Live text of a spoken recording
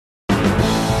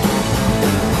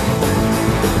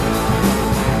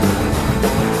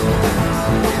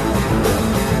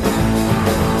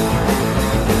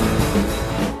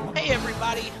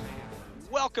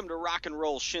Rock and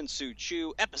Roll Shinsu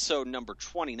Chu, episode number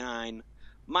 29.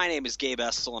 My name is Gabe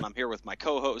Estel, and I'm here with my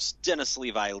co-hosts Dennis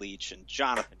Levi Leach and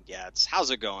Jonathan Getz.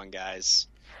 How's it going, guys?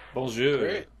 Bonjour.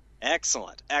 Great.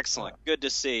 Excellent. Good to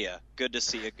see you. Good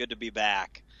to be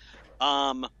back.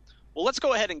 Well, let's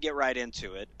go ahead and get right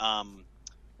into it.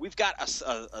 We've got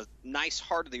a nice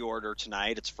heart of the order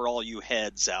tonight. It's for all you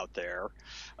heads out there.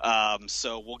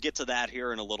 So we'll get to that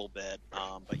here in a little bit.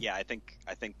 But yeah, I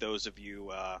think those of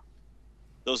you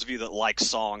that like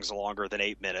songs longer than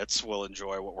 8 minutes will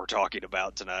enjoy what we're talking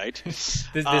about tonight. This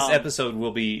episode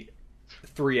will be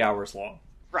 3 hours long.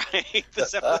 Right.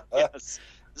 This episode, yes.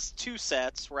 This is 2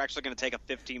 sets. We're actually going to take a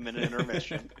 15-minute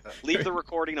intermission. Leave the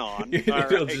recording on.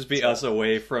 It'll just be us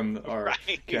away from our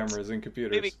Right. cameras and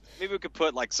computers. Maybe we could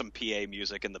put like some PA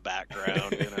music in the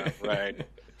background, right?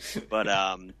 But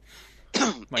My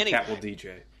anyway, cat will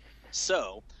DJ.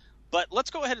 So, but let's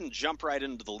go ahead and jump right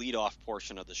into the lead-off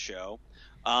portion of the show.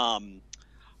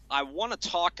 I want to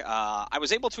talk. I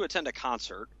was able to attend a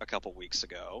concert a couple weeks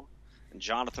ago, and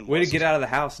Jonathan. Way to get out of the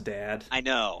house, Dad. I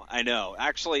know.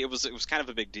 Actually, it was kind of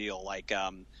a big deal. Like,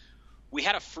 we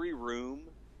had a free room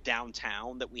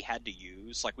downtown that we had to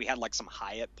use. Like, we had like some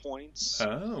Hyatt points.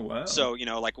 Oh, wow. So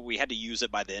like we had to use it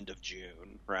by the end of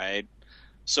June, right?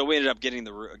 So we ended up getting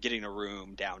a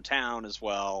room downtown as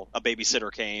well. A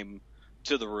babysitter came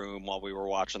to the room while we were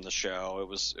watching the show. It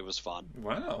was fun.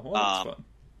 Wow, well, that's fun.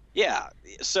 Yeah.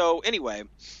 So anyway,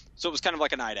 it was kind of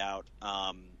like a night out.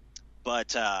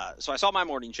 So I saw My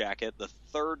Morning Jacket the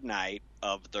third night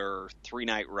of their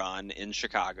 3-night run in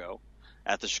Chicago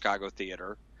at the Chicago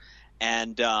Theater.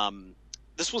 And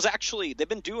this was actually, they've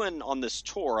been doing on this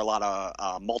tour a lot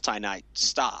of multi-night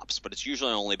stops, but it's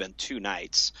usually only been 2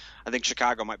 nights. I think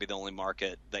Chicago might be the only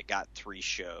market that got 3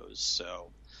 shows.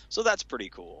 So that's pretty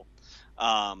cool.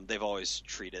 They've always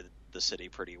treated the city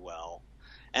pretty well.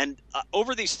 And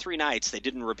over these 3 nights, they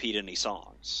didn't repeat any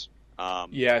songs.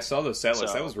 Yeah, I saw the set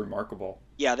list. That was remarkable.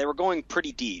 Yeah, they were going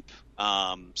pretty deep.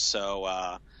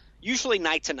 Usually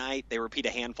night to night, they repeat a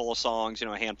handful of songs,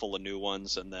 a handful of new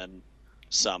ones, and then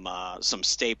some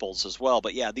staples as well.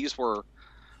 But yeah, these were,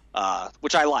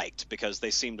 which I liked because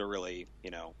they seemed to really,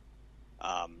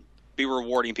 be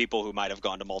rewarding people who might have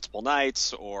gone to multiple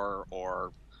nights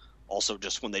or also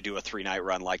just when they do a 3-night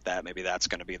run like that, maybe that's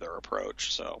going to be their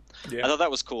approach. So Yeah. I thought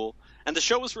that was cool. And the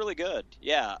show was really good.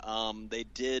 Yeah. They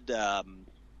did, the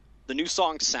new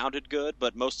songs sounded good,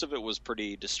 but most of it was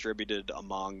pretty distributed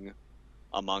among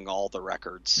all the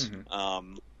records.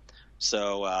 Mm-hmm.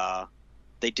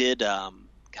 They did,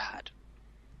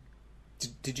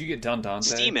 Did you get Don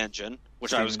Dante? Steam Engine,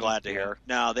 which I Steam was glad to Engine, hear.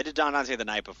 No, they did Don Dante the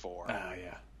night before. Oh,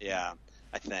 yeah. Yeah,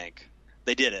 I think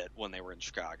they did it when they were in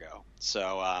Chicago.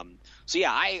 So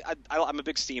yeah, I'm a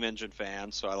big Steam Engine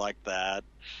fan, so I like that.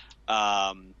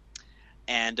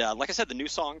 And like I said, the new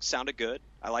songs sounded good.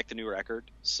 I like the new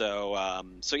record. So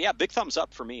yeah, big thumbs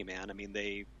up for me, man. I mean,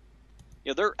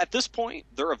 they're at this point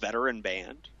they're a veteran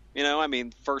band. I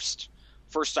mean, first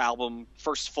album,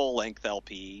 first full length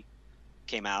LP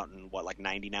came out in like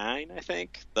 99, I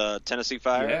think. The Tennessee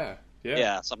Fire.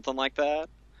 Yeah. Something like that.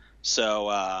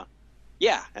 So,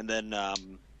 yeah, and then,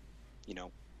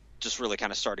 just really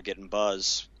kind of started getting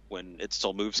buzz when It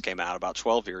Still Moves came out about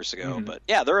 12 years ago. Mm-hmm. But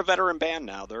yeah, they're a veteran band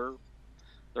now.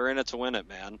 They're in it to win it,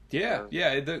 man. Yeah.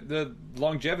 The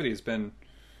longevity has been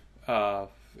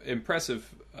impressive.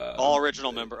 All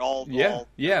original member. All they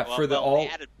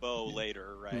added Bo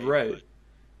later, right? Right.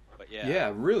 But yeah.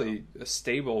 Yeah, really a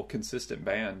stable, consistent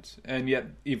band, and yet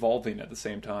evolving at the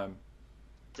same time.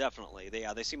 Definitely.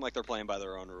 They seem like they're playing by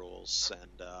their own rules and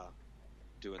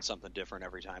doing something different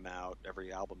every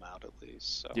album out at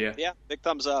least. So yeah, big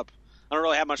thumbs up. I don't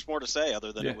really have much more to say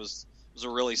other than it was a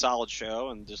really solid show,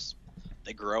 and just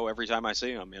they grow every time I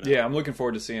see them. Yeah, I'm looking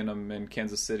forward to seeing them in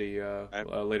Kansas City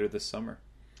later this summer.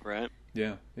 Right.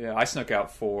 Yeah. I snuck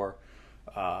out for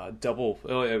double.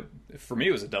 For me,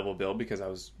 it was a double bill because I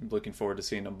was looking forward to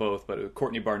seeing them both. But it was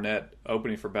Courtney Barnett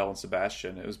opening for Belle and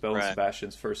Sebastian. It was Belle and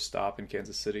Sebastian's first stop in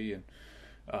Kansas City and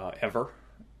ever.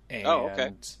 And,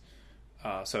 okay.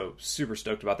 So super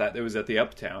stoked about that. It was at the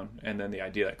Uptown, and then the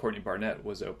idea that Courtney Barnett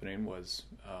was opening was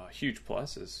a huge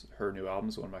plus, as her new album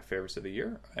is one of my favorites of the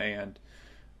year. And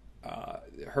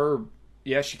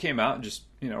she came out and just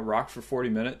rocked for 40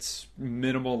 minutes,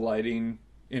 minimal lighting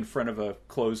in front of a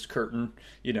closed curtain,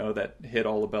 that hit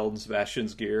all of Belle and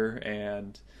Sebastian's gear,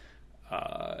 and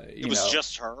it was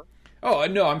just her. Oh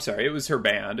no, I'm sorry. It was her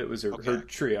band. It was her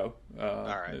trio, all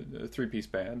right. a 3-piece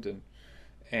band,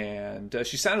 and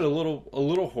she sounded a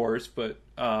little hoarse, but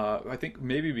I think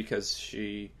maybe because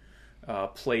she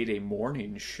played a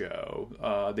morning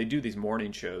show. They do these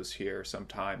morning shows here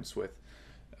sometimes with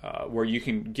where you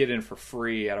can get in for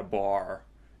free at a bar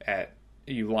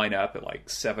you line up at like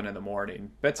 7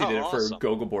 a.m. Betsy did it for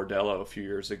Gogol Bordello a few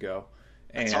years ago.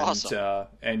 That's awesome.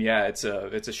 And yeah, it's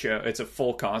a show. It's a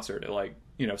full concert.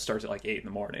 It starts at like 8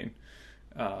 a.m.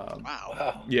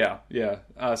 Wow. Yeah.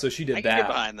 So she did I that. can get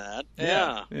behind that.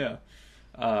 Yeah.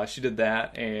 She did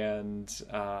that, and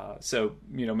so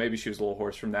maybe she was a little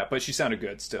hoarse from that, but she sounded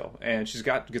good still, and she's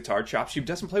got guitar chops. She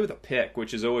doesn't play with a pick,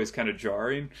 which is always kind of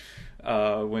jarring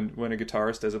when a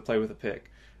guitarist doesn't play with a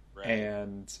pick,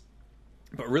 right.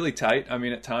 But really tight. I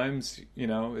mean, at times,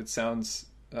 it sounds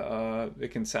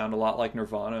it can sound a lot like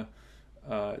Nirvana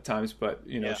at times, but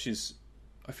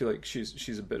I feel like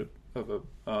she's a bit of a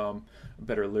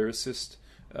better lyricist.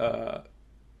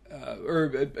 Or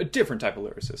a different type of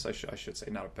lyricist, I should say,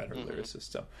 not a better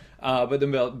lyricist. So, but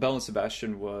then Belle and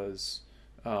Sebastian was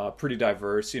pretty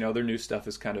diverse. Their new stuff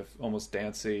is kind of almost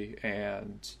dancey,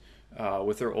 and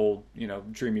with their old,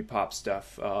 dreamy pop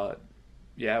stuff,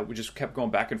 we just kept going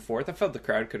back and forth. I felt the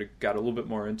crowd could have got a little bit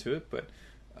more into it, but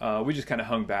we just kind of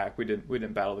hung back. We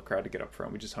didn't battle the crowd to get up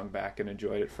front. We just hung back and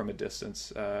enjoyed it from a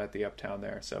distance at the Uptown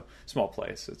there. So small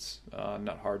place. It's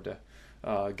not hard to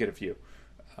get a view.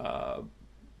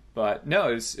 But no,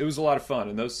 it was a lot of fun,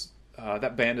 and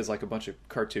that band is like a bunch of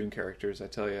cartoon characters. I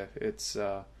tell you, it's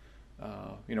from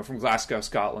Glasgow,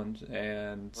 Scotland,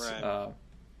 and right.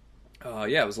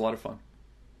 It was a lot of fun.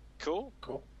 Cool.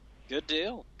 Good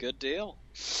deal.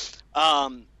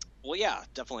 Well, yeah,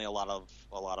 definitely a lot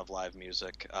of live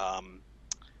music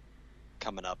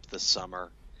coming up this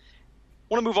summer.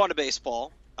 Want to move on to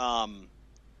baseball. Not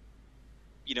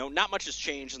much has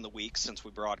changed in the week since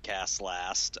we broadcast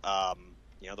last.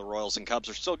 The Royals and Cubs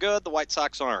are still good. The White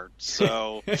Sox aren't.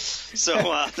 So there's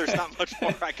not much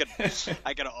more I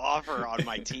could offer on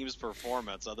my team's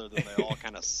performance other than they all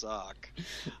kind of suck.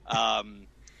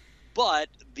 But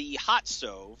the hot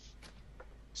stove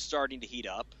starting to heat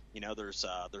up. There's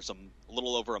a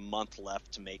little over a month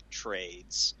left to make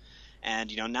trades,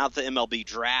 and now that the MLB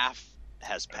draft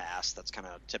has passed, that's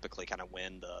typically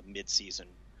when the midseason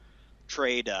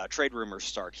trade rumors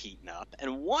start heating up,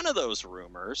 and one of those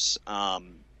rumors,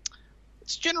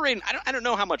 it's generating. I don't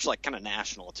know how much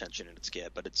national attention it's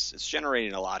get, but it's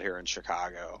generating a lot here in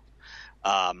Chicago.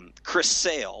 Chris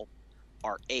Sale,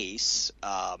 our ace,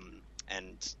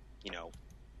 and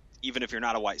even if you're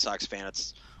not a White Sox fan,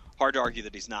 it's hard to argue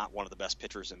that he's not one of the best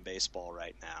pitchers in baseball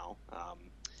right now.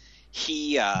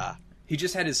 He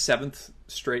just had his 7th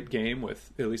straight game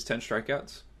with at least 10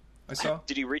 strikeouts. I saw.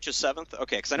 Did he reach his 7th?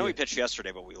 Okay, because I know he pitched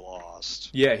yesterday, but we lost.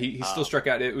 Yeah, he still struck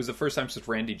out. It was the first time since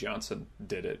Randy Johnson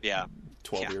did it. Yeah.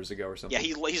 12 years ago or something. Yeah,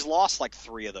 he's lost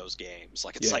 3 of those games.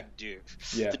 Dude,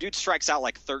 the dude strikes out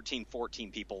 13,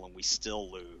 14 people, and we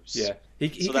still lose. Yeah, he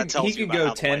could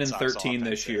go 10 and 13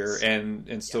 this year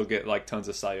and still get tons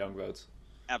of Cy Young votes.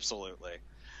 Absolutely.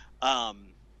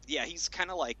 He's kind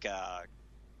of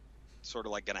sort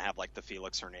of going to have the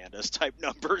Felix Hernandez type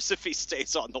numbers if he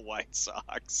stays on the White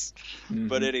Sox. Mm-hmm.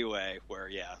 But anyway,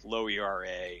 low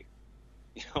ERA,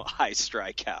 high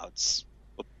strikeouts,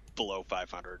 below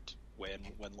 500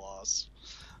 win-loss.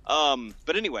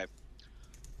 But anyway,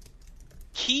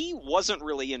 he wasn't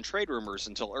really in trade rumors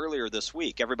until earlier this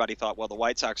week. Everybody thought, well, the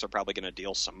White Sox are probably going to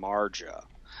deal Samardzija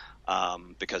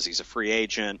because he's a free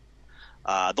agent.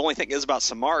 The only thing is about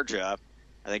Samardzija,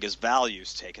 I think his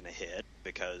value's taken a hit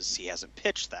because he hasn't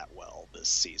pitched that well this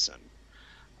season.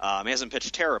 He hasn't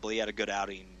pitched terribly. He had a good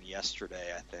outing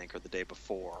yesterday, I think, or the day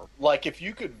before. If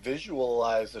you could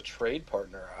visualize a trade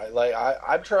partner,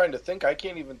 I'm trying to think. I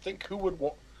can't even think who would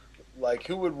want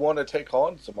to take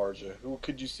on Samardzija. Who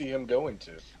could you see him going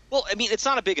to? Well, I mean, it's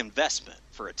not a big investment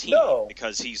for a team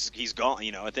because he's gone.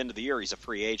 At the end of the year, he's a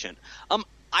free agent.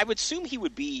 I would assume he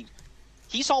would be.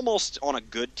 He's almost on a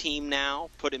good team now.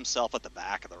 Put himself at the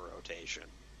back of the rotation.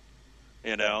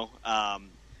 I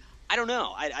don't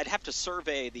know. I'd have to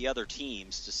survey the other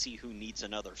teams to see who needs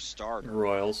another starter. The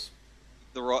Royals.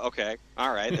 Okay.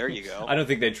 All right. There you go. I don't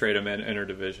think they'd trade him in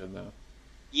interdivision though.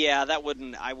 Yeah, I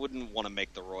wouldn't want to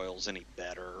make the Royals any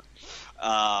better.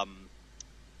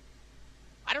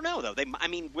 I don't know though.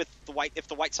 If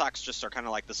the White Sox just are kind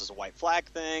of this is a white flag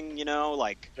thing,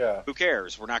 who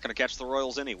cares? We're not going to catch the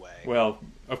Royals anyway. Well,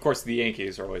 of course the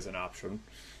Yankees are always an option.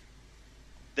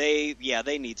 They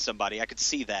need somebody. I could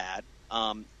see that.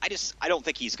 I don't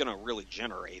think he's going to really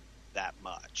generate that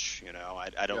much.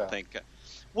 I don't think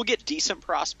we'll get decent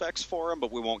prospects for him,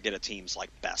 but we won't get a team's like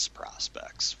best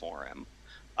prospects for him.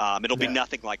 It'll be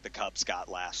nothing like the Cubs got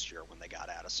last year when they got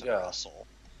Addison Russell.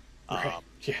 Right.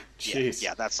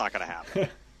 Yeah, that's not going to happen.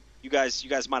 You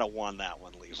guys might have won that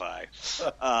one, Levi.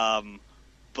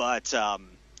 But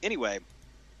anyway,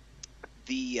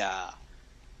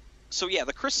 So yeah,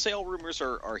 the Chris Sale rumors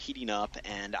are heating up,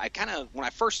 and I kind of, when I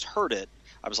first heard it,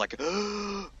 I was like,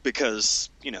 because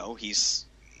he's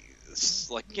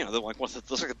like, they're like, what's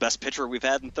the best pitcher we've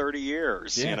had in 30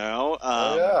 years,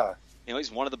 yeah.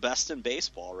 He's one of the best in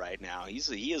baseball right now.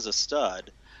 He is a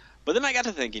stud. But then I got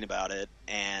to thinking about it,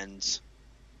 and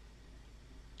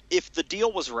if the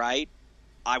deal was right,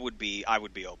 I would be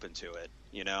open to it.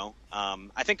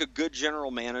 I think a good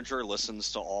general manager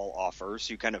listens to all offers.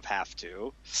 You kind of have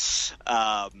to.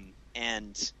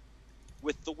 And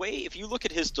with the way, if you look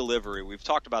at his delivery, we've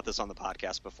talked about this on the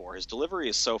podcast before. His delivery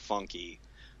is so funky,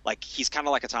 like he's kind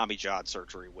of like a Tommy John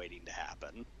surgery waiting to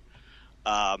happen.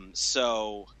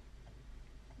 So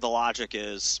the logic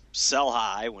is sell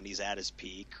high when he's at his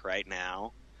peak right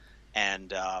now,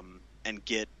 and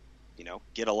get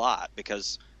a lot,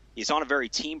 because he's on a very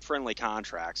team-friendly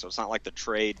contract, so it's not like the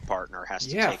trade partner has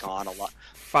to take on a lot.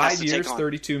 5 years,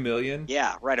 $32 million.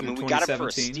 Yeah, right. I mean, we got him for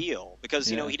a steal because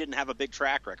he didn't have a big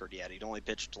track record yet. He'd only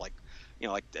pitched like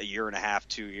a year and a half,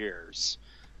 2 years,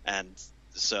 and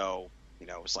so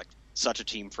it was like such a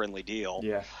team-friendly deal.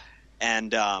 Yeah,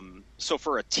 and so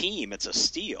for a team, it's a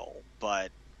steal.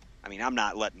 But I mean, I'm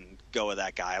not letting go of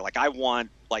that guy. Like, I want,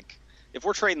 like, if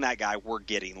we're trading that guy, we're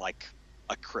getting like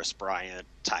a Chris Bryant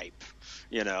type,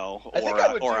 I think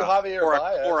I would do Javier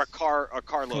Baez. Or a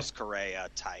Carlos Correa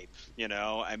type,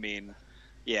 I mean,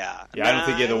 yeah. Yeah, I don't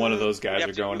think either one of those guys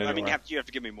are going anywhere. I mean, you have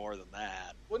to give me more than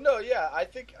that. Well, no, yeah, I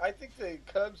think the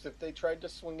Cubs, if they tried to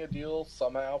swing a deal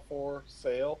somehow for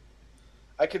Sale,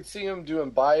 I could see them doing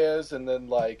Baez and then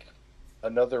like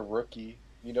another rookie.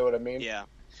 You know what I mean? Yeah.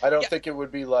 I don't think it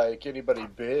would be like anybody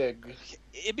big.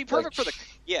 It'd be perfect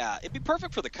it'd be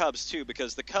perfect for the Cubs too,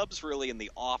 because the Cubs really in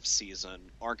the off season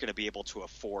aren't going to be able to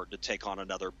afford to take on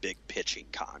another big pitching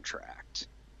contract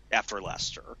after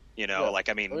Lester. Like,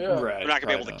 I mean, they're not going to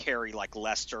be able to carry like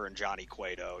Lester and Johnny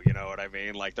Cueto. You know what I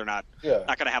mean? Like, they're not going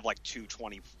to have like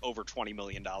over $20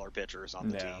 million pitchers on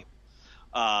the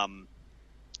team.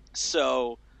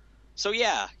 So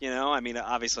yeah, I mean,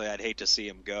 obviously I'd hate to see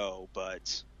him go,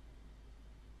 but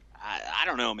I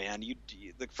don't know, man.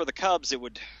 For the Cubs, it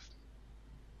would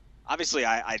obviously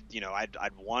I'd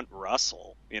want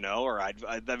Russell, or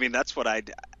I mean, that's what I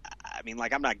mean,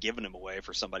 like, I'm not giving him away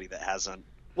for somebody that hasn't.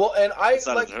 Well, and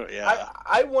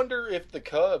I wonder if the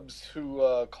Cubs,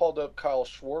 who called up Kyle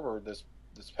Schwarber this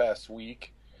past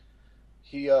week,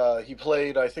 he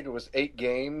played, I think it was 8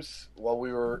 games while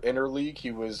we were interleague.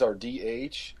 He was our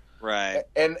DH. Right.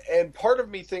 And part of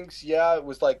me thinks, it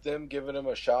was like them giving him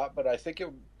a shot, but I think it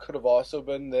could have also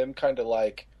been them kind of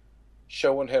like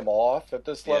showing him off at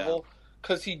this level,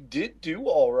 because he did do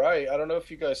all right. I don't know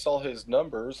if you guys saw his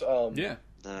numbers.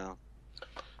 No.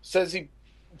 Says he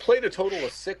played a total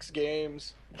of 6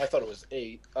 games. I thought it was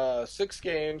 8. 6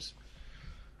 games,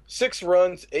 6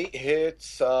 runs, 8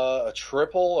 hits, a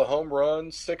triple, a home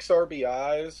run, 6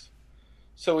 RBIs.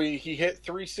 So he hit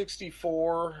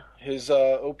 364. His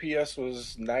OPS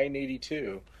was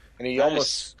 982, and he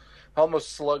almost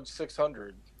slugged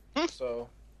 600. So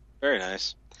very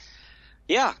nice.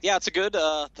 Yeah, it's a good.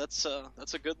 That's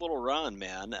a good little run,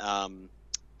 man.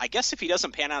 I guess if he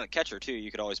doesn't pan out at catcher too, you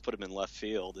could always put him in left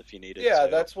field if you needed. Yeah,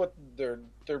 to. That's what they're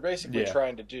basically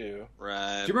trying to do.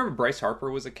 Right. Do you remember Bryce Harper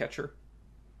was a catcher?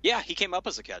 Yeah, he came up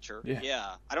as a catcher.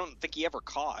 Yeah. I don't think he ever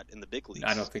caught in the big leagues.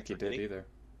 I don't think he did either.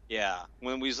 Yeah,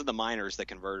 when we was in the minors, they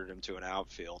converted him to an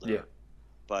outfielder. Yeah.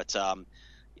 But,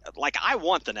 like, I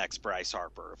want the next Bryce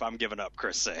Harper if I'm giving up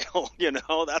Chris Sale.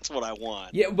 That's what I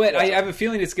want. Yeah, but I have a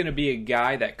feeling it's going to be a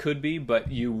guy that could be, but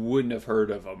you wouldn't have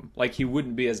heard of him. Like, he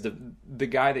wouldn't be as the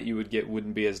guy that you would get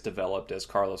wouldn't be as developed as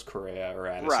Carlos Correa or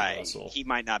Addison Russell. He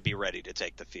might not be ready to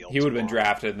take the field. He would have been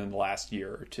drafted in the last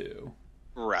year or two.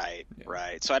 Right.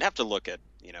 So I'd have to look at,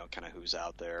 kind of who's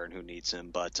out there and who needs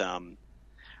him. But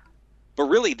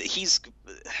really, he's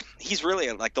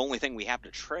really like the only thing we have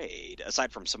to trade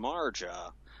aside from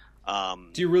Samardzija.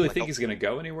 Do you really think he's going to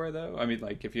go anywhere, though? I mean,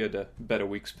 like, if you had to bet a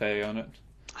week's pay on it?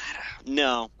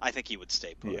 No, I think he would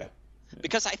stay put. Yeah.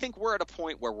 Because I think we're at a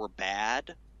point where we're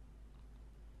bad,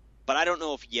 but I don't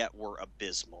know if yet we're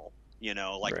abysmal.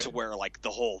 To where like the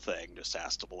whole thing just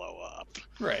has to blow up.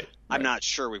 Right. I'm not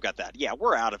sure we've got that. Yeah,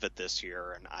 we're out of it this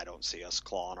year, and I don't see us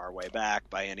clawing our way back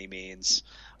by any means.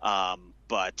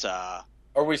 But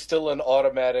are we still in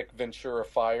automatic Ventura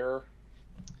fire?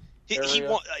 He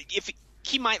won't.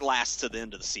 He might last to the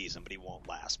end of the season, but he won't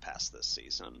last past this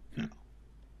season. No.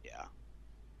 Yeah.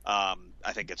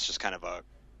 I think it's just kind of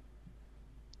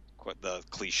the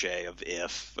cliche of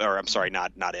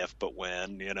not if, but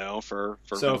when, for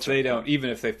so if they don't,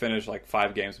 even if they finish like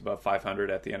 5 games above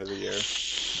 500 at the end of the year.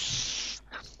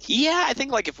 Yeah, I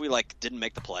think like if we like didn't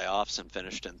make the playoffs and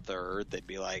finished in third, they'd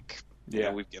be like,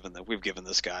 Yeah, we've given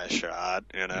this guy a shot.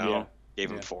 Gave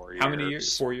him 4 years. How many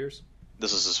years? 4 years.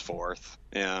 This is his fourth.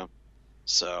 Yeah.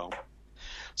 So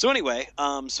anyway,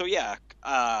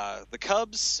 the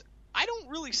Cubs. I don't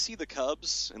really see the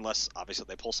Cubs unless obviously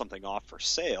they pull something off for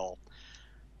sale.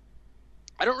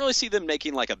 I don't really see them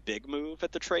making like a big move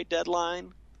at the trade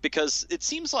deadline because it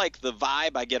seems like the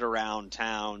vibe I get around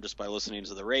town just by listening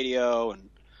to the radio and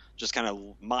just kind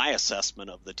of my assessment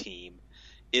of the team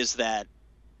is that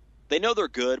they know they're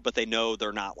good, but they know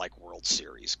they're not like World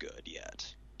Series good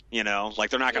yet. Like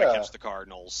they're not going to catch the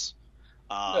Cardinals.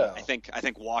 I think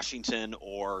Washington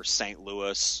or St.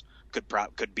 Louis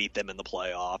could beat them in the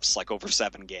playoffs, like over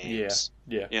 7 games.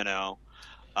 Yeah.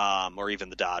 Or even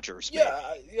the Dodgers.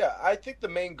 Yeah. I think the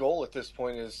main goal at this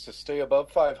point is to stay above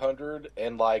 500,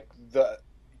 and like the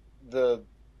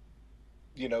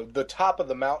top of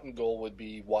the mountain goal would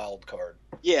be wild card.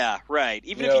 Yeah, right.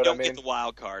 Even if you don't get the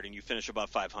wild card and you finish above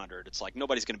 500, it's like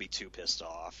nobody's going to be too pissed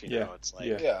off. It's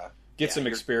like get some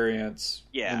experience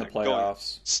in the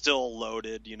playoffs. Still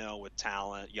loaded, with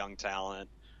talent, young talent,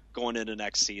 going into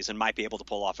next season. Might be able to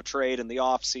pull off a trade in the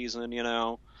off season,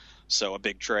 so a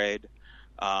big trade.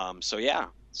 So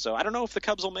I don't know if the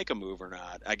Cubs will make a move or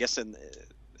not. I guess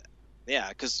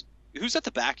because who's at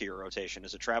the back of your rotation?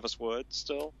 Is it Travis Wood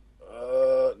still?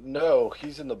 No,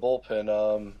 he's in the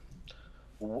bullpen.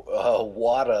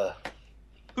 Wada,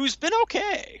 who's been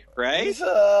okay, right?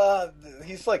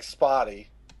 He's like spotty.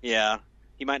 Yeah,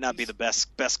 he might not be the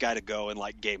best guy to go in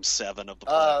like Game 7 of the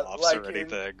playoffs or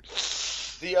anything.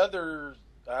 The other,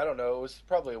 I don't know, it was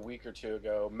probably a week or two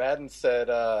ago. Madden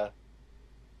said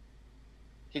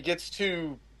he gets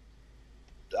too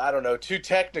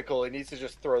technical. He needs to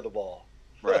just throw the ball.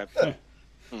 Right.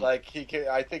 Like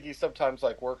I think he sometimes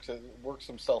like works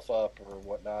himself up or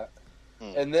whatnot.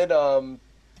 And then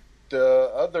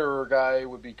the other guy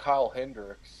would be Kyle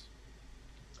Hendricks.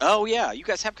 Oh yeah, you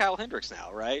guys have Kyle Hendricks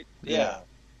now, right? Yeah.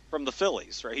 From the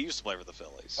Phillies, right? He used to play for the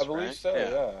Phillies. I believe so.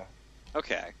 Yeah.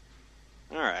 Okay.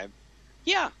 All right.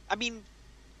 Yeah, I mean,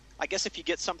 I guess if you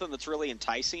get something that's really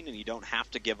enticing and you don't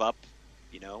have to give up,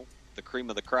 the cream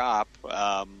of the crop,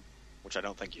 which I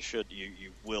don't think you should,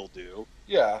 you will do.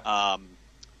 Yeah.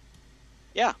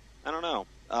 Yeah, I don't know.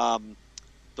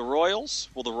 The Royals,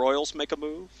 will the Royals make a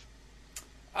move?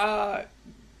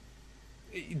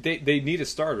 They need a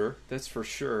starter, that's for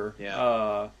sure.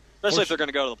 Yeah. Especially if they're going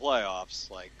to go to the playoffs,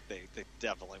 like they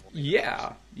definitely will.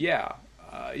 Yeah.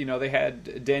 They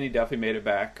had Danny Duffy made it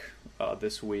back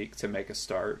this week to make a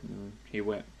start, and he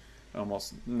went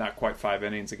almost not quite 5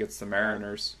 innings against the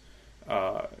Mariners,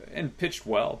 and pitched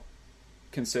well,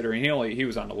 considering he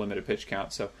was on a limited pitch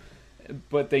count. So,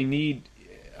 but they need,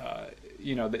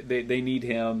 they need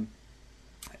him,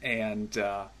 and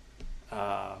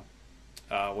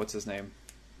what's his name,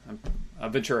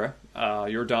 Ventura,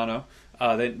 Giordano.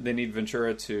 They need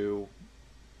Ventura to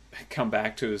come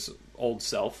back to his old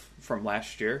self from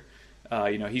last year.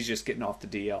 He's just getting off the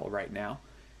DL right now.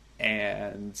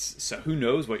 And so who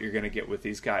knows what you're going to get with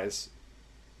these guys.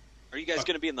 Are you guys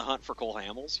going to be in the hunt for Cole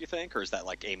Hamels, you think? Or is that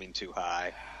like aiming too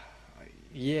high?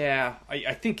 Yeah,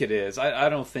 I think it is. I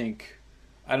don't think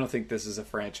this is a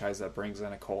franchise that brings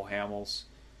in a Cole Hamels.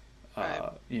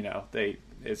 Right.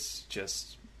 That's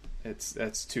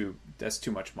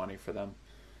too much money for them.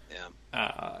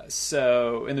 Yeah.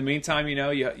 So in the meantime,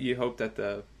 you hope that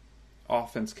the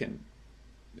offense can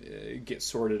get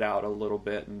sorted out a little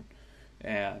bit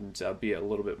and be a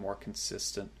little bit more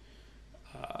consistent.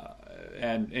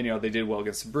 And they did well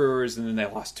against the Brewers, and then they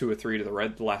lost 2 or 3 to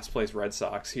the last place Red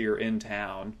Sox here in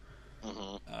town.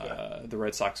 Mm-hmm. The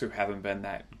Red Sox, who haven't been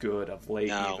that good of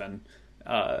late, even.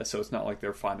 So it's not like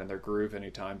they're finding their groove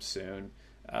anytime soon.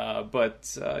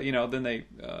 But then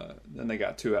they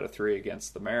got 2 out of 3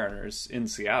 against the Mariners in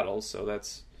Seattle, so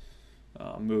that's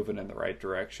moving in the right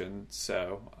direction.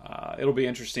 So it'll be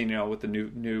interesting, with the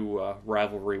new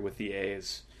rivalry with the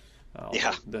A's.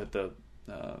 The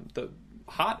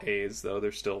hot A's, though,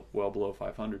 they're still well below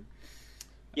 500.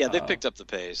 Yeah, they've picked up the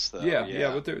pace, though.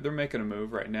 Yeah, but they're making a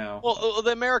move right now. Well,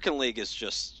 the American League is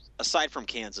just, aside from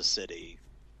Kansas City,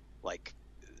 like,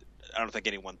 I don't think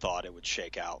anyone thought it would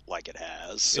shake out like it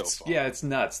has so far. Yeah, it's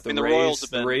nuts. The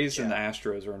Rays and the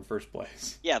Astros are in first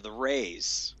place. Yeah, the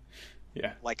Rays.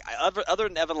 Yeah. Like, other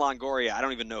than Evan Longoria, I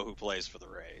don't even know who plays for the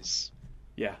Rays.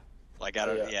 Yeah. Like, I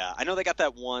don't. Yeah, I know they got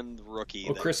that one rookie.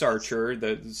 Well, Chris Archer,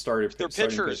 that started. Their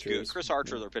pitcher is good. Chris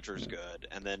Archer, their pitcher is good,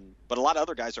 but a lot of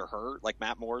other guys are hurt. Like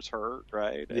Matt Moore's hurt,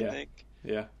 right? I think.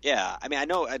 Yeah. Yeah. I mean, I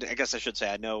know. I guess I should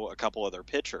say I know a couple of their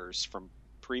pitchers from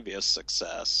previous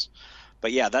success,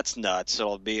 But yeah, that's nuts.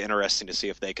 It'll be interesting to see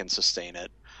if they can sustain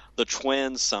it. The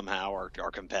Twins somehow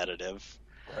are competitive.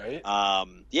 Right.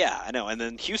 Yeah, I know. And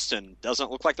then Houston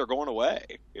doesn't look like they're going away.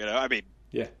 I mean,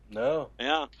 yeah, no,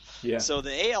 yeah. So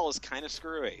the AL is kind of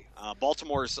screwy.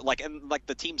 Baltimore's and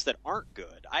the teams that aren't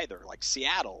good either. Like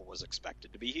Seattle was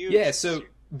expected to be huge. Yeah. So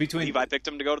between Levi picked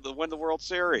them to go to win the World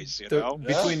Series.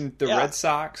 Between the Red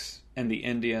Sox and the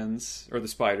Indians, or the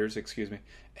Spiders, excuse me,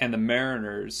 and the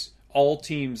Mariners, all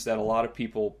teams that a lot of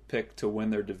people pick to win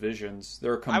their divisions,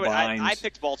 they're combined. I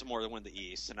picked Baltimore to win the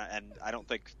East, and I don't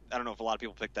know if a lot of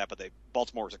people picked that, but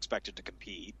Baltimore is expected to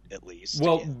compete at least.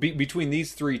 Well, between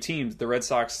these three teams, the Red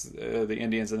Sox, the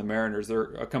Indians, and the Mariners,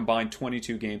 they're a combined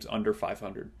 22 games under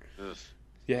 500.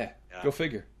 Yeah, go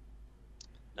figure.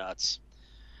 Nuts.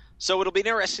 So it'll be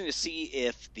interesting to see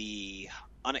if the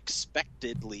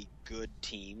unexpectedly good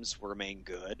teams remain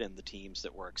good, and the teams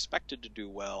that were expected to do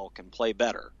well can play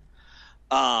better.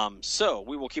 So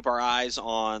we will keep our eyes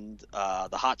on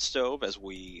the hot stove as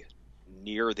we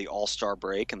near the All-Star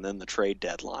break and then the trade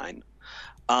deadline.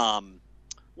 One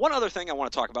other thing I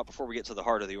want to talk about before we get to the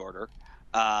heart of the order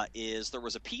is there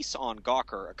was a piece on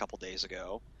Gawker a couple days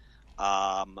ago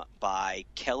by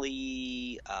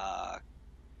Kelly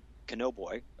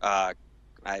Conaboy. Conaboy?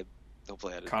 I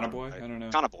don't know.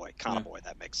 Conaboy,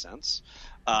 that makes sense.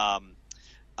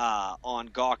 On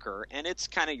Gawker, and it's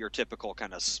kind of your typical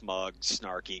kind of smug,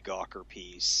 snarky Gawker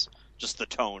piece, just the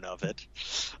tone of it.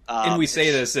 And we say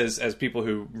this as people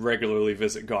who regularly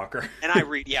visit Gawker. And I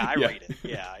read, I read it.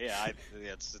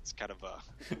 It's kind of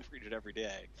read it every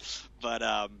day. But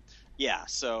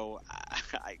so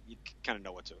you kind of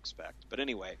know what to expect. But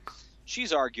anyway,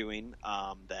 she's arguing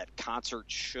that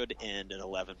concerts should end at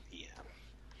 11 p.m.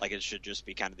 Like it should just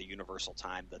be kind of the universal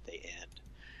time that they end.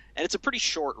 And it's a pretty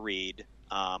short read.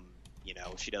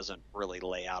 She doesn't really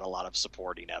lay out a lot of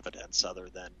supporting evidence other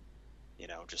than,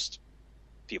 just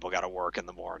people got to work in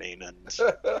the morning. And,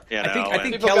 I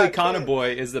think Kelly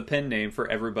Conaboy is the pen name for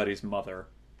everybody's mother.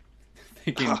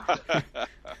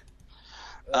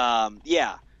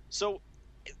 Yeah. So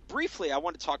briefly, I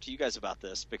want to talk to you guys about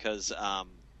this because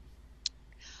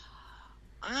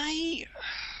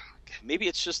maybe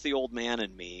it's just the old man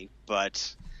in me,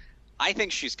 but I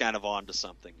think she's kind of on to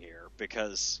something here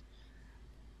because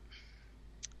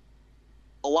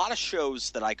a lot of shows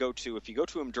that I go to, if you go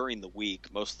to them during the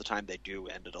week, most of the time they do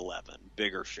end at 11.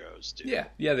 Bigger shows do.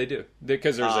 Yeah, they do.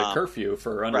 Because there's a curfew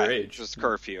for underage. Right, just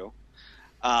curfew.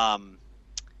 I've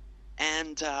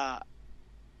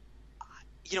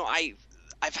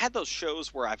had those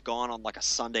shows where I've gone on like a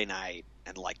Sunday night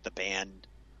and like the band,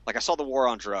 like I saw the War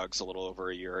on Drugs a little over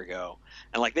a year ago,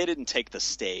 and like they didn't take the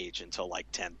stage until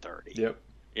like 10:30. Yep.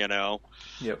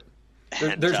 Yep.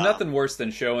 There's nothing worse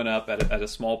than showing up at a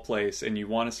small place and you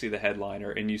want to see the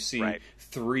headliner and you see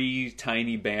three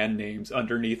tiny band names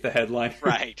underneath the headliner.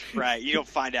 Right. You don't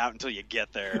find out until you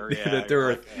get there. Yeah. That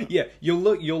there are. Yeah. You'll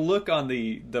look on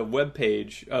the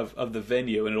webpage of the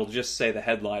venue and it'll just say the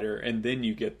headliner, and then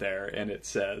you get there and it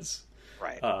says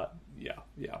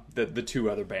the two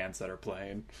other bands that are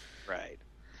playing. Right.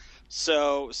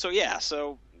 So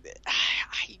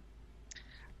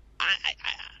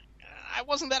I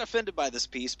wasn't that offended by this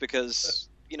piece because,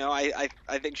 I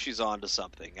think she's on to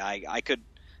something. I could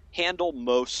handle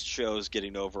most shows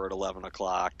getting over at 11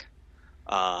 o'clock.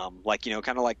 Kind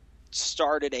of like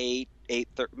start at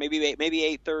 8:30, maybe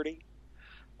 8:30.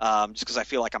 Just because I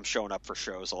feel like I'm showing up for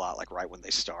shows a lot, like right when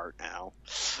they start now.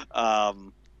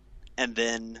 And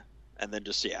then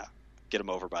just, get them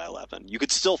over by 11. You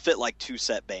could still fit like two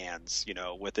set bands,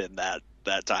 within that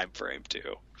time frame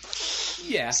too.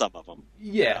 Yeah, some of them.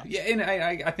 Yeah, and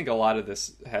I think a lot of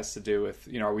this has to do with,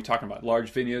 are we talking about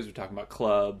large venues? We're talking about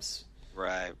clubs,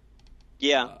 right?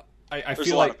 Yeah, I there's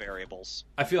feel a lot like of variables.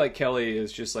 I feel like Kelly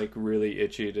is just like really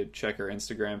itchy to check her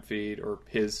Instagram feed, or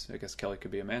his. I guess Kelly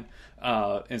could be a man.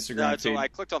 Instagram feed. So I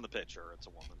clicked on the picture. It's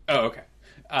a woman. Oh, okay.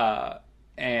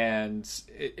 And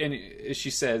she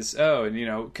says, "Oh, and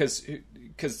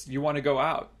because you want to go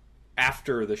out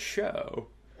after the show."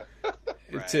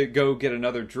 Right. To go get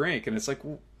another drink, and it's like,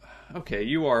 okay,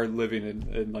 you are living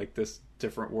in like this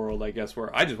different world, I guess,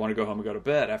 where I just want to go home and go to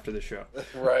bed after the show,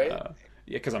 right?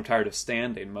 Because I'm tired of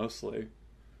standing mostly.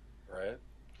 Right.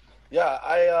 Yeah,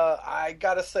 I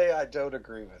gotta say I don't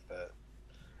agree with that.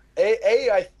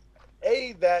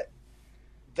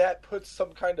 That puts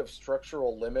some kind of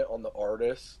structural limit on the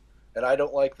artist, and I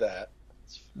don't like that.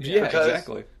 Yeah,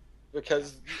 exactly.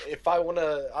 Because if I want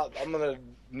to, I'm going to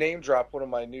name drop one of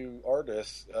my new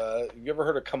artists. You ever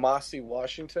heard of Kamasi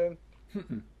Washington? I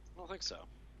don't think so.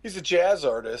 He's a jazz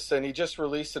artist, and he just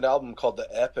released an album called The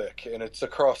Epic, and it's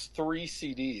across 3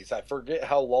 CDs. I forget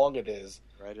how long it is.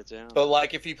 Write it down. But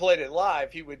like, if he played it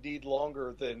live, he would need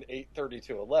longer than 8:30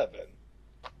 to 11.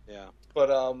 Yeah. But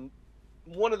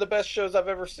one of the best shows I've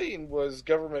ever seen was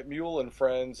Government Mule and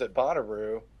Friends at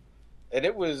Bonnaroo, and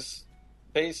it was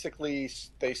basically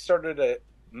they started at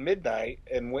midnight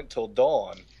and went till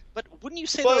dawn. But wouldn't you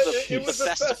say But though it the was a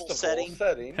festival setting.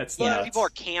 That's Yeah, nuts. people are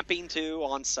camping too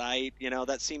on site. You know,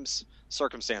 that seems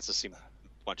circumstances seem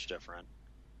much different.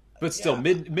 But still,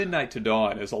 Yeah. midnight to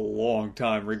dawn is a long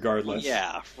time, regardless.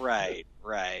 Yeah, right.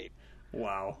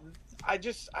 Wow. I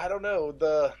don't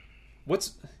know.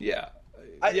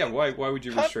 Why would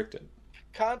you restrict it?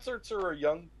 Concerts are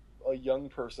a young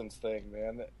person's thing,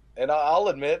 man. And I'll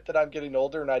admit that I'm getting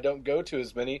older and I don't go to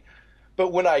as many.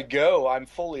 But when I go, I'm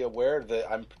fully aware that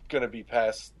I'm going to be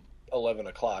past 11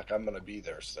 o'clock. I'm going to be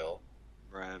there still.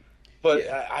 Right. But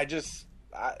Yeah.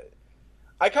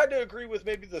 I kind of agree with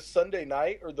maybe the Sunday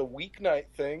night or the weeknight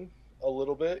thing a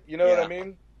little bit. You know what I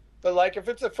mean? But like, if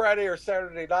it's a Friday or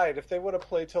Saturday night, if they want to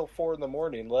play till 4 in the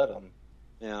morning, let them.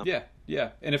 Yeah.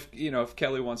 And if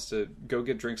Kelly wants to go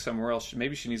get drinks somewhere else,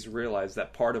 maybe she needs to realize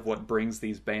that part of what brings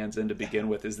these bands in to begin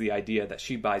with is the idea that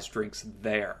she buys drinks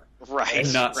there. Right.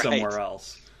 And not somewhere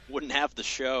else. Wouldn't have the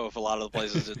show if a lot of the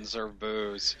places didn't serve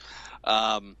booze.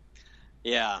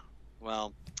 Yeah.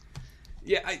 Well.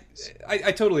 Yeah,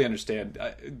 I totally understand.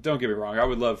 Don't get me wrong. I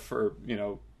would love for,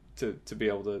 to be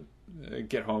able to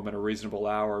get home at a reasonable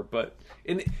hour, but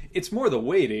it's more the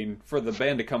waiting for the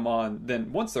band to come on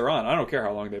than once they're on. I don't care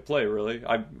how long they play, really.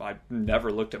 I've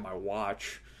never looked at my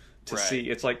watch to see.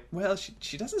 It's like, well,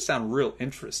 she doesn't sound real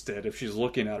interested if she's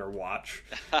looking at her watch.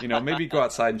 Maybe go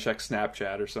outside and check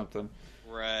Snapchat or something.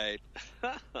 Right.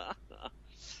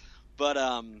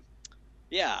 But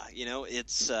yeah,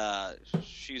 it's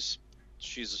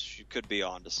she could be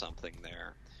onto something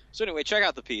there. So anyway, check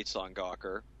out the Pete's on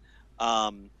Gawker.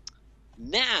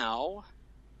 Now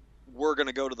we're going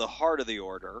to go to the heart of the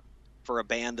order for a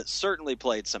band that certainly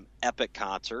played some epic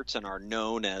concerts and are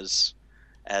known as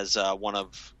one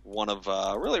of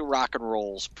really rock and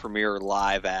roll's premier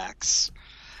live acts,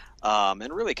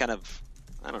 and really kind of,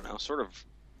 I don't know, sort of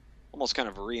almost kind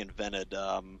of reinvented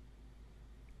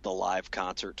the live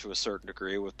concert to a certain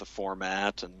degree with the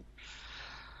format and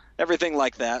everything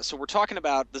like that. So we're talking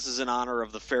about, this is in honor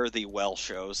of the Fare Thee Well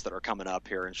shows that are coming up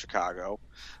here in Chicago.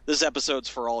 This episode's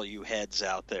for all you heads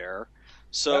out there.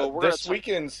 So we're this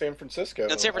weekend in San Francisco.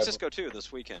 In San Francisco too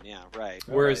this weekend. Yeah, right.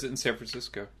 Where is it in San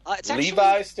Francisco? It's actually,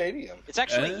 Levi Stadium. It's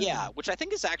actually which I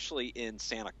think is actually in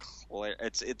Santa Clara.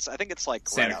 It's I think it's like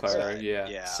Santa right Clara, outside.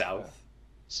 yeah, south.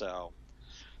 So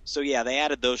yeah, they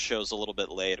added those shows a little bit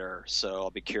later. So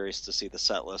I'll be curious to see the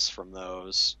set list from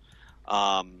those.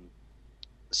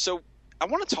 So I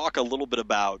want to talk a little bit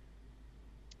about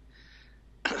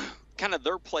kind of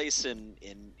their place in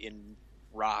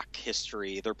rock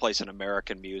history, their place in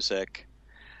American music,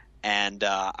 and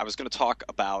I was going to talk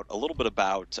about a little bit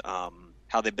about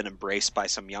how they've been embraced by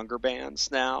some younger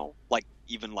bands now, like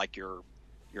even like your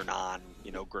non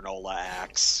granola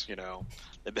acts,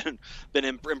 they've been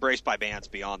embraced by bands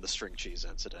beyond the String Cheese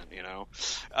incident,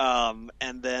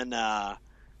 and then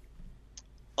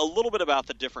a little bit about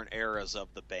the different eras of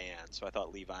the band. So I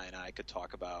thought Levi and I could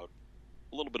talk about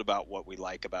a little bit about what we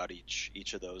like about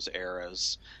each of those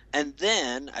eras. And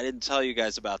then, I didn't tell you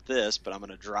guys about this, but I'm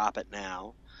going to drop it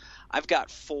now. I've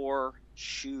got 4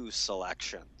 shoe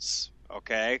selections,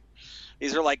 okay?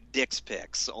 These are like Dick's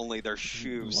picks, only they're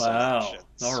shoe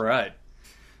selections. All right.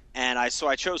 And I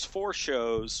chose 4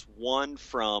 shows, one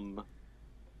from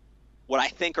what I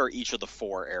think are each of the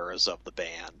 4 eras of the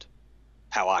band,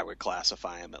 how I would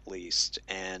classify them at least.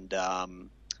 And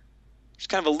there's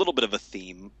kind of a little bit of a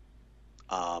theme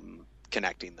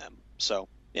connecting them. So,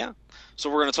 yeah. So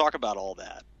we're going to talk about all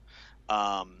that.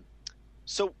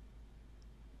 So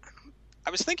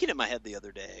I was thinking in my head the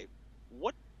other day,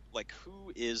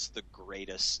 who is the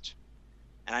greatest?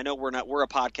 And I know we're a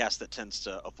podcast that tends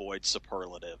to avoid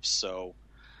superlatives. So,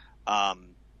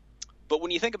 but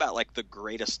when you think about like the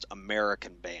greatest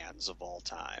American bands of all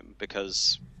time,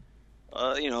 because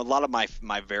a lot of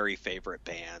my very favorite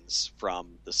bands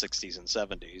from the 60s and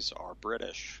 70s are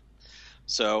British.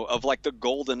 So of like the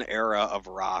golden era of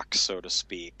rock, so to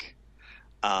speak,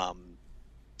 are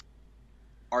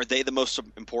they the most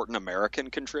important American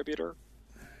contributor?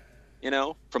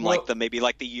 From like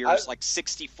the years like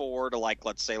 64 to like,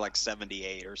 let's say like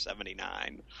 78 or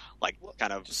 79, like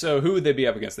kind of. So who would they be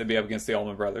up against? They'd be up against the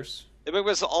Allman Brothers. It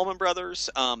was the Allman Brothers,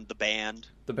 the band,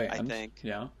 I think.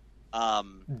 Yeah.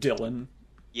 Dylan.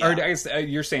 Yeah. Or I guess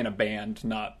you're saying a band,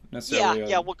 not necessarily.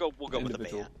 Yeah, we'll go with the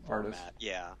band artist. format.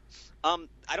 Yeah.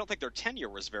 I don't think their tenure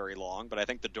was very long, but I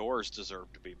think the Doors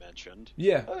deserve to be mentioned.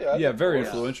 Yeah, very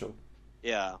influential.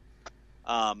 Yeah.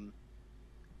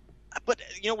 But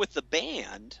with the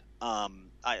band,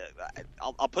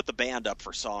 I'll put the band up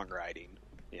for songwriting.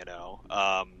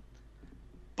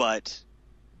 But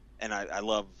I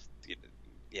love,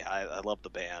 I love the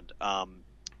band. I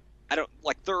don't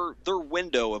like their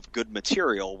window of good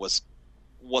material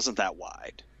wasn't that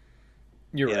wide.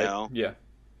 You're right.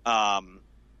 Yeah.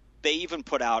 They even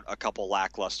put out a couple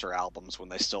lackluster albums when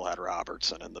they still had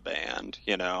Robertson in the band.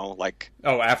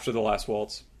 After the Last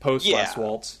Waltz, Last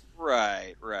Waltz.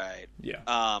 Right.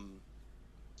 Yeah.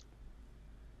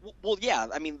 Well, yeah.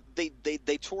 I mean,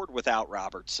 they toured without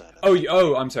Robertson.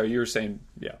 Oh, I'm sorry. You were saying,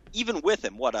 yeah. Even with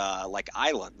him, like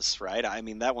Islands, right? I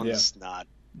mean, that one's not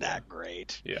that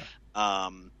great. Yeah.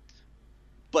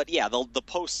 But yeah, the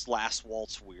post Last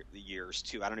Waltz years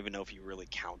too. I don't even know if you really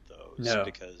count those. No.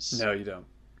 Because no, you don't.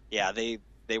 Yeah, they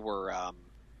were.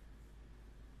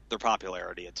 Their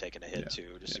popularity had taken a hit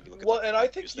too. Just if you look at and I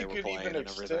think you could even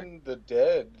extend the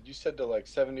Dead. You said to like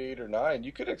 78 or 9.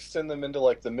 You could extend them into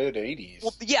like the mid 80s.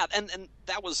 Well, yeah, and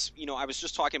that was I was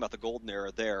just talking about the golden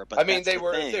era there. But I mean, they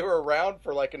were around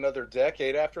for like another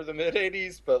decade after the mid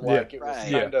 80s, but like it was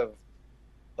kind of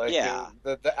like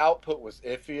the output was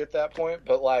iffy at that point.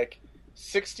 But like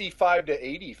 65 to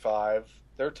 85,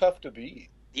 they're tough to beat.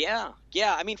 Yeah.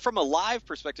 I mean, from a live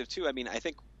perspective too. I mean, I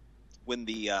think. When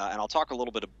and I'll talk a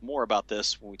little bit more about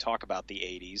this when we talk about the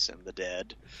 80s and the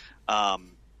Dead,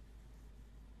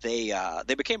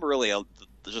 they became really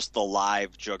just the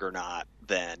live juggernaut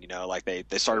then, like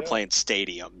they started playing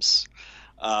stadiums.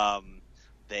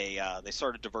 They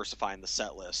started diversifying the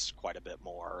set list quite a bit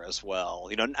more as well.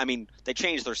 I mean, they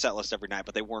changed their set list every night,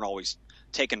 but they weren't always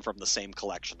taken from the same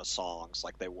collection of songs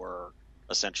like they were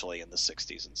essentially in the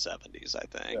 60s and 70s, I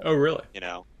think. Oh, really?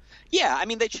 Yeah, I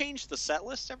mean, they changed the set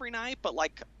list every night, but,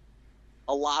 like,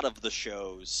 a lot of the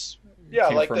shows... Yeah,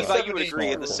 like the 70s... You would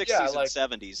agree, in the 60s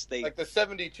and 70s, they... Like, the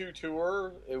 72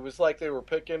 tour, it was like they were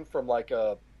picking from, like,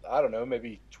 I don't know,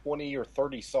 maybe 20 or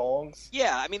 30 songs.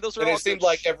 Yeah, I mean, those are and all it seemed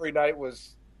like every night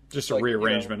was... Just a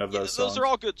rearrangement of those songs. Those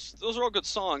are all good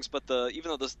songs, but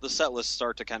even though the set lists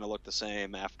start to kind of look the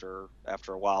same after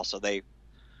a while, so they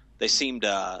seemed,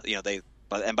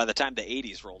 But by the time the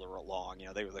 80s rolled along,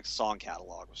 they were like song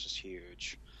catalog was just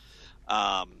huge.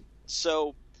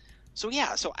 So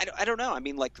I don't know. I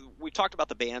mean, like we've talked about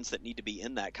the bands that need to be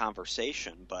in that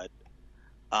conversation, but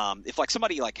if like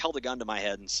somebody like held a gun to my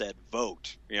head and said,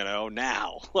 "Vote,"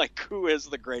 now, like who is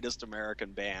the greatest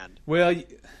American band? Well,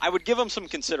 I would give them some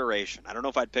consideration. I don't know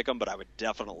if I'd pick them, but I would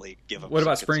definitely give them. What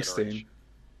about Springsteen?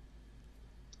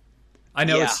 I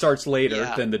know it starts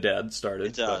later than the Dead started.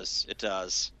 It does. It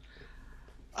does.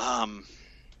 I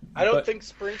don't think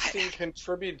Springsteen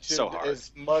contributed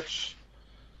as much.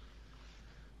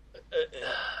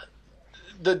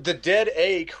 The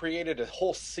Dead created a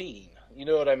whole scene. You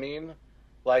know what I mean?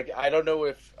 Like, I don't know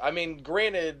if... I mean,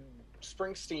 granted,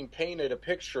 Springsteen painted a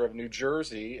picture of New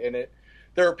Jersey, and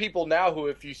there are people now who,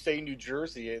 if you say New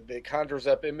Jersey, it conjures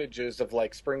up images of,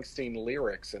 like, Springsteen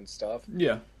lyrics and stuff.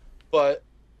 Yeah. But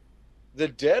the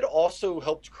Dead also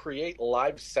helped create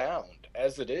live sound,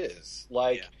 as it is.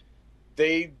 Like,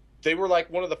 they were,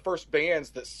 like, one of the first bands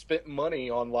that spent money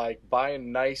on, like,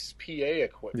 buying nice PA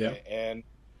equipment and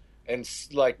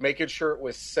like, making sure it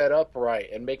was set up right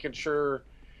and making sure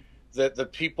that the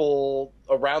people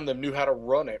around them knew how to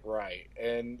run it right.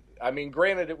 And, I mean,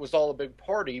 granted, it was all a big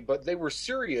party, but they were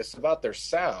serious about their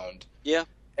sound. Yeah.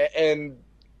 And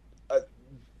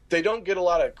they don't get a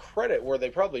lot of credit where they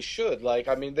probably should. Like,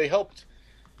 I mean, they helped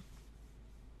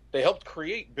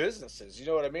create businesses, you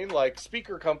know what I mean? Like,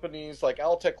 speaker companies like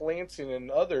Altec Lansing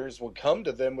and others would come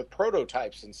to them with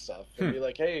prototypes and stuff and be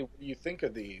like, hey, what do you think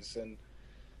of these? And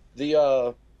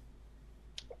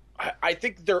I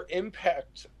think their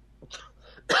impact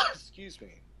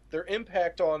their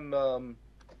impact on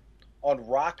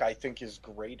rock, I think, is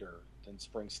greater than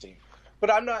Springsteen. But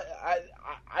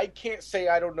I can't say,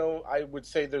 I don't know, I would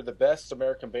say they're the best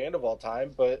American band of all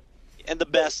time, but... And the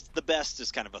best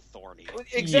is kind of a thorny.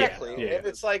 Exactly. Yeah. And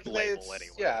it's like, anyway.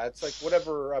 It's like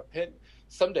whatever,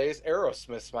 some days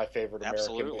Aerosmith's my favorite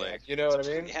American band. You know what I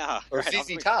mean? Yeah. Or right.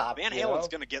 ZZ Top. Van Halen's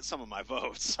going to get some of my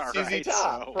votes. All ZZ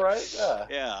Top, right?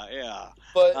 Yeah. Yeah.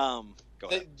 But go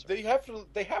ahead.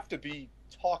 They have to be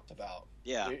talked about.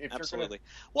 Yeah, absolutely.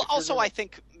 Also, I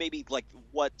think maybe like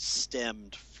what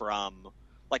stemmed from,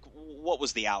 like, what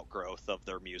was the outgrowth of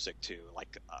their music too?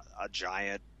 Like a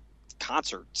giant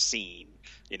concert scene,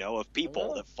 of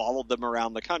people that followed them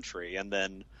around the country, and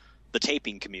then the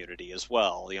taping community as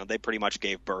well. You know, they pretty much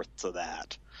gave birth to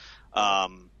that.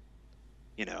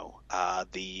 You know,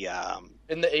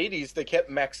 in the 80s, they kept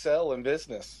Maxell in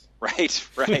business. Right.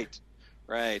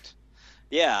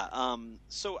 Yeah.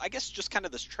 So I guess just kind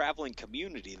of this traveling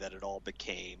community that it all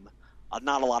became.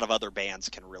 Not a lot of other bands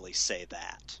can really say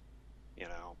that, you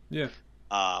know. Yeah.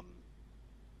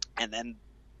 And then,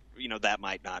 you know, that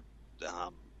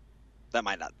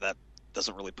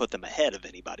doesn't really put them ahead of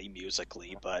anybody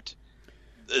musically, but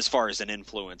as far as an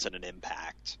influence and an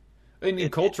impact. And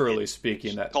culturally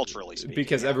speaking,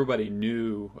 because yeah. everybody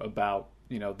knew about,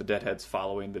 you know, the Deadheads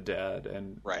following the Dead,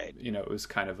 and right. you know, it was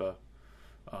kind of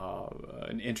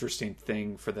an interesting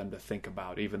thing for them to think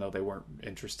about, even though they weren't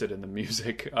interested in the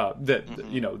music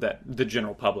you know, that the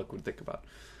general public would think about.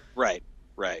 Right.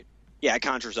 Yeah, it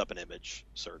conjures up an image,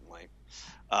 certainly.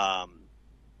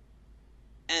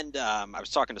 And I was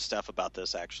talking to Steph about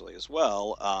this actually as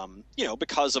well. You know,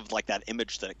 because of like that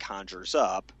image that it conjures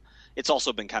up, it's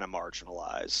also been kind of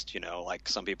marginalized. You know, like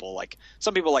some people like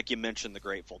you mentioned the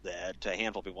Grateful Dead, to a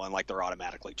handful of people, and like they're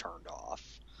automatically turned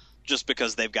off just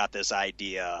because they've got this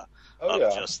idea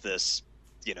just this,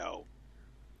 you know,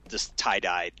 this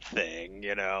tie-dyed thing,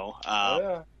 you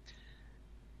know.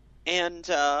 And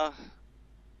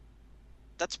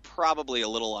that's probably a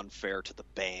little unfair to the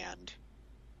band,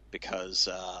 because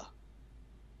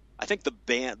I think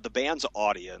the band's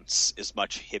audience is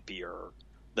much hippier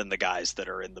than the guys that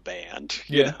are in the band.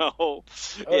 You know?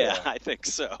 I think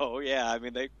so. Yeah, I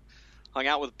mean, they hung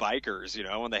out with bikers, you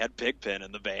know, when they had Pigpen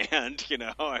in the band. You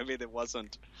know, I mean, it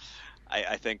wasn't.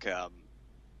 I think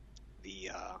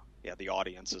the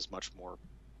audience is much more,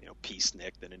 you know,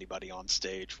 peacenik than anybody on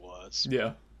stage was.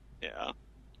 Yeah.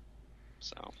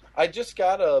 So I just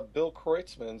got a Bill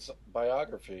Kreutzmann's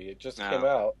biography. It just came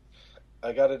out.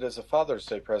 I got it as a Father's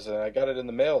Day present. I got it in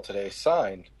the mail today,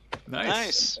 signed.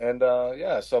 Nice. And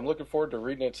so I'm looking forward to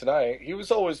reading it tonight. He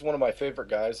was always one of my favorite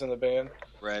guys in the band.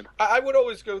 Right. I would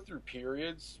always go through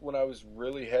periods when I was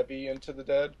really heavy into the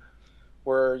Dead,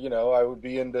 where, you know, I would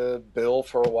be into Bill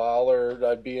for a while, or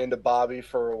I'd be into Bobby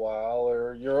for a while,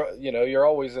 or you're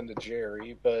always into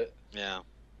Jerry, but yeah,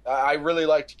 I really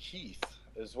liked Keith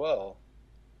as well.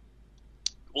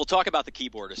 We'll talk about the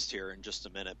keyboardist here in just a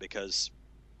minute, because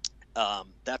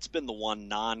that's been the one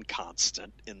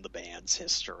non-constant in the band's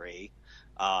history.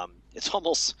 It's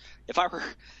almost, if I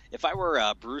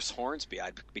were Bruce Hornsby,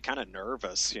 I'd be kind of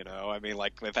nervous, you know. I mean,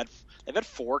 like they've had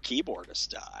 4 keyboardists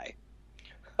die.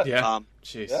 Yeah.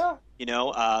 Jeez. Yeah. You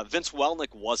know, Vince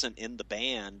Welnick wasn't in the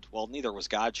band. Well, neither was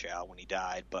Godchow when he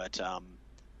died, but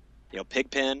you know,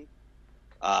 Pigpen,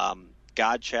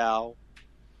 Godchow,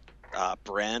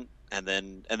 Brent, and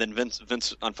then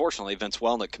Vince. Unfortunately, Vince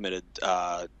Welnick committed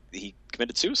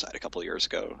suicide a couple of years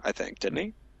ago, I think, didn't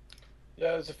he?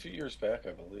 Yeah, it was a few years back,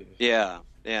 I believe. Yeah.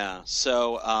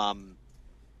 So,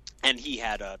 and he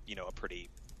had a pretty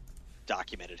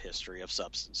documented history of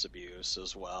substance abuse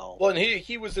as well. Well, and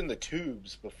he was in the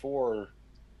Tubes before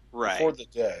the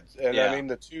Dead, and I mean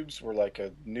the Tubes were like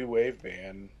a new wave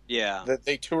band. Yeah, that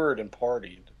they toured and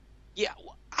partied. Yeah,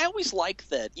 I always like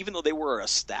that, even though they were an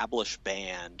established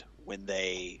band when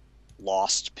they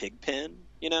lost Pigpen.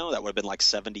 You know, that would have been like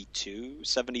 72,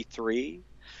 73.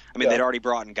 I mean, they'd already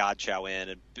brought Godchow in,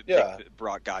 and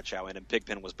brought Godchow in, and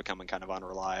Pigpen was becoming kind of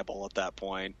unreliable at that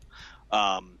point.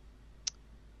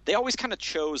 They always kind of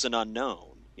chose an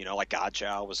unknown. You know, like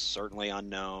Godchow was certainly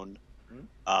unknown.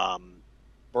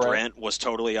 Brent was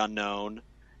totally unknown.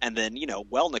 And then, you know,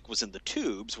 Welnick was in the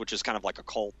Tubes, which is kind of like a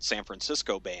cult San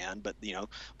Francisco band. But, you know,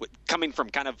 coming from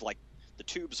kind of like the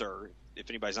Tubes are, if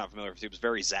anybody's not familiar with Tubes,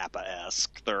 very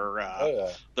Zappa-esque. Their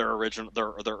original,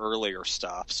 their earlier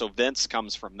stuff. So Vince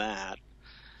comes from that.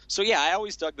 So, yeah, I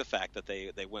always dug the fact that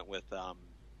they went with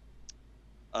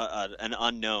an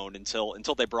unknown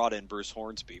until they brought in Bruce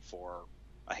Hornsby for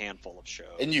a handful of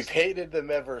shows. And you've hated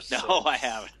them ever since. No, I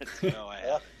haven't.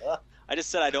 I just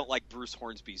said I don't like Bruce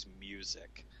Hornsby's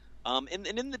music. And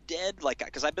in the Dead, like,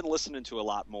 because I've been listening to a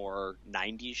lot more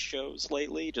 90s shows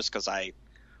lately, just because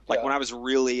when I was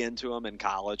really into them in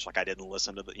college, like I didn't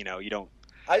listen to you're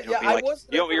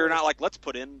not like, let's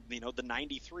put in, you know, the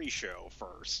 93 show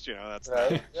first. You know, that's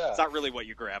right. It's not really what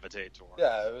you gravitate toward.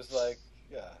 Yeah, it was like,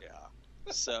 yeah.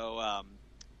 So,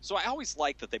 so I always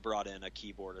liked that they brought in a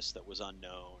keyboardist that was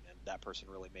unknown, and that person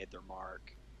really made their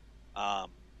mark.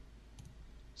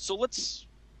 So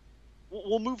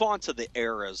we'll move on to the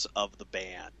eras of the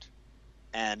band,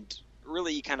 and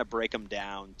really kind of break them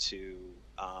down to, you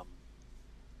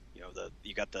know,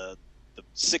 you got the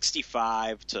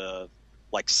 65 to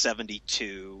like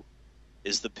 72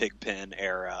 is the Pigpen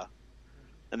era.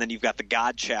 And then you've got the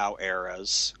God Chow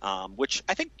eras, which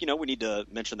I think we need to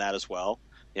mention that as well.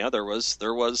 There was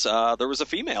a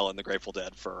female in the Grateful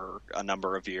Dead for a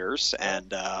number of years,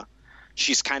 and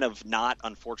she's kind of not,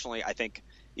 unfortunately. I think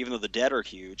even though the Dead are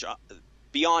huge,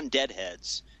 beyond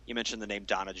Deadheads, you mentioned the name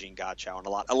Donna Jean Godchaux, and a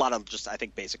lot of just I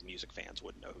think basic music fans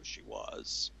wouldn't know who she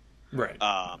was. Right.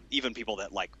 Even people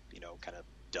that kind of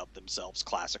dub themselves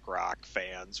classic rock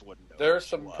fans wouldn't know. There are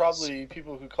some probably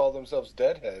people who call themselves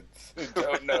Deadheads who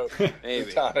don't know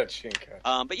Donna Jean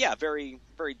Godchaux. But yeah, very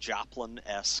very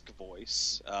Joplin-esque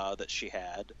voice that she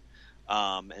had.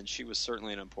 And she was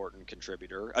certainly an important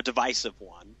contributor, a divisive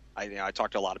one. I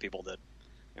talked to a lot of people that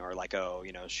are like,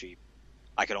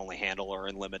 I could only handle her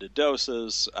in limited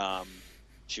doses.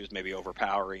 She was maybe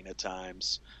overpowering at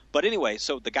times. But anyway,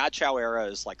 so the Godchaux era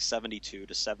is like 72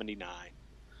 to 79.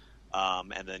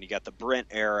 And then you got the Brent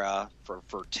era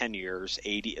for 10 years,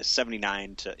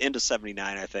 79 to into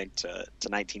 79, I think, to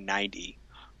 1990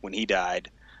 when he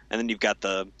died. And then you've got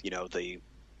the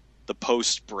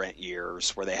post Brent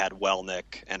years where they had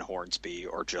Welnick and Hornsby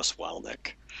or just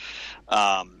Welnick.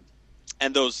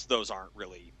 And those aren't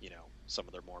really, some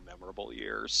of their more memorable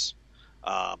years.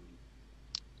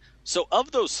 So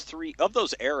of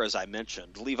those eras I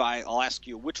mentioned, Levi, I'll ask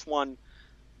you, which one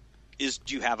do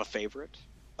you have a favorite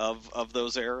of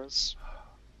those eras?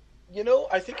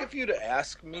 I think if you'd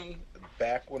asked me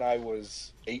back when I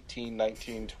was 18,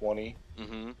 19, 20,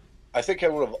 I think I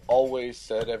would have always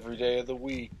said every day of the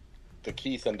week, the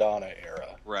Keith and Donna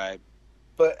era. Right.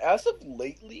 But as of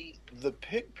lately, the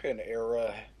Pigpen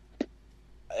era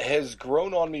has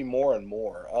grown on me more and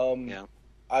more. Yeah.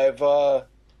 I've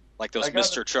like those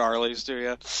Mr. Charlies, do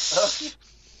you?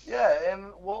 Yeah,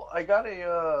 and I got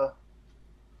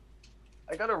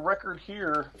a record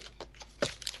here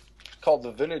called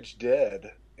The Vintage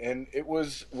Dead, and it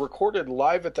was recorded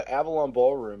live at the Avalon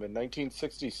Ballroom in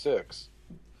 1966.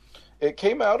 It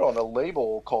came out on a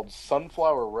label called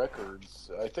Sunflower Records.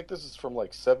 I think this is from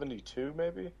like 72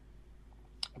 maybe.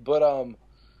 But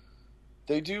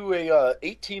they do a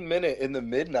 18-minute in the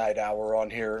midnight hour on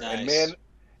here. Nice. And man,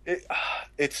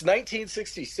 it's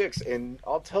 1966, and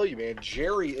I'll tell you, man,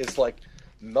 Jerry is like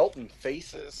melting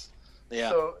faces. Yeah.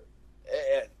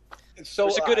 So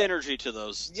there's a good energy to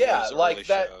those. Yeah, those like early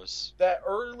that. Shows. That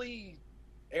early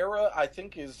era, I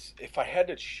think, is, if I had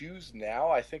to choose now,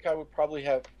 I think I would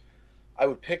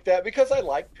pick that because I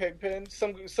like Pigpen.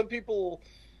 Some people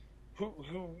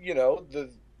who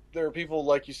there are people,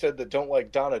 like you said, that don't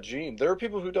like Donna Jean. There are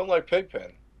people who don't like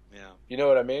Pigpen. Yeah. You know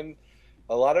what I mean?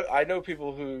 I know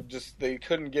people who just, they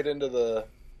couldn't get into the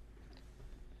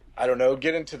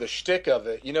shtick of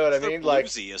it. You know what I mean? Like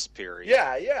bluesiest period.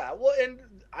 Yeah. Well, and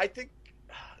I think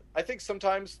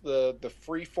sometimes the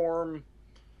freeform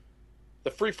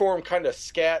kind of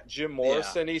scat Jim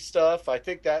Morrison-y stuff, I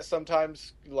think that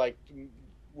sometimes like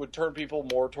would turn people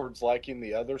more towards liking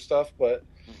the other stuff. But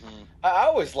I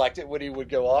always liked it when he would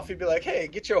go off. He'd be like, "Hey,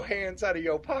 get your hands out of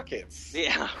your pockets."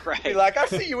 Yeah, right. Be like, "I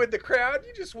see you in the crowd.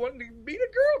 You just wanted to meet a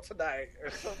girl tonight." Or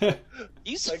something.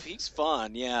 He's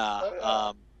fun. Yeah. Oh,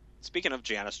 yeah. Speaking of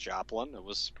Janis Joplin,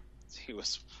 he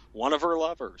was one of her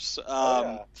lovers.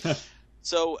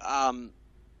 So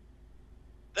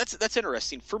that's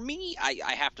interesting. For me,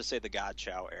 I have to say the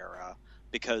Godchaux era,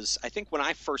 because I think when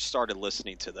I first started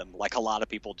listening to them, like a lot of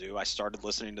people do, I started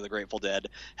listening to the Grateful Dead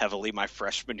heavily my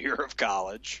freshman year of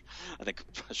college. I think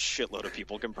a shitload of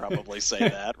people can probably say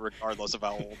that, regardless of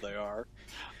how old they are.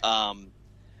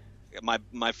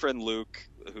 My friend Luke,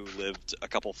 who lived a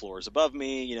couple floors above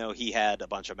me, he had a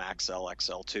bunch of Maxell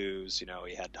XL2s.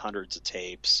 He had hundreds of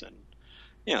tapes, and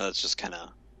that's just kind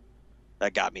of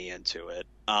that got me into it.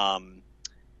 And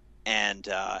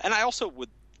I also would.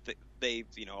 It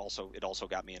also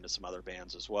got me into some other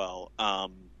bands as well.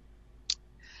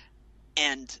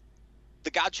 And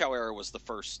the Godchaux era was the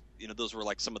first. Those were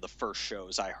like some of the first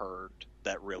shows I heard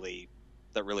that really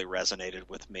resonated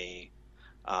with me.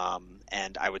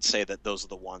 And I would say that those are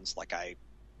the ones like I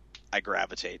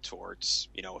gravitate towards,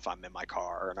 if I'm in my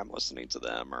car and I'm listening to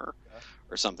them or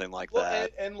something like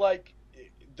that. And like,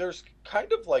 there's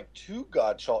kind of like two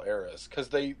Godchaux eras, because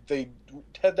they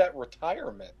had that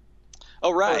retirement.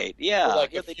 Oh, right. For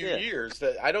like a they few did. years.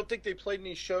 That I don't think they played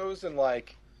any shows in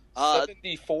like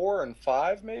 74 and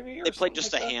 5 maybe? They played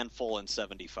just a handful in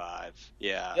 75.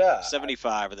 Yeah.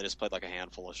 75, and they just played like a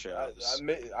handful of shows.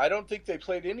 I don't think they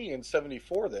played any in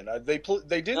 74 then. They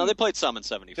didn't. No, they played some in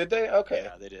 74. Did they? Okay.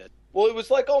 Yeah, they did. Well, it was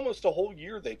like almost a whole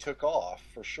year they took off,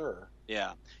 for sure.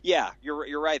 Yeah,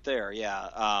 you're right there.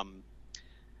 Yeah.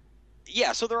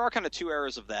 So there are kind of two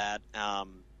eras of that.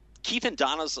 Keith and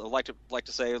Donna's, I like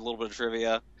to say a little bit of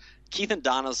trivia. Keith and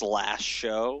Donna's last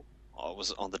show it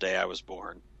was on the day I was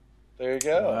born. There you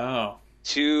go. Wow.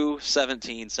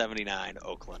 2/17/79,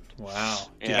 Oakland. Wow.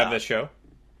 Do you Yeah. have that show?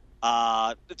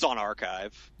 It's on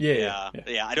archive. Yeah.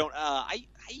 I don't. I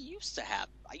used to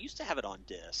have it on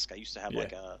disc. I used to have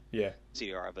like a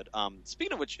CDR of it.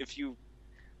 Speaking of which,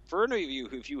 for any of you,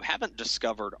 if you haven't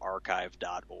discovered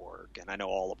archive.org, and I know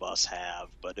all of us have,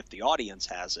 but if the audience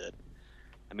has it,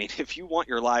 I mean, if you want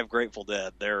your live Grateful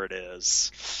Dead, there it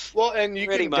is. Well, and you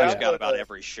pretty can much got download about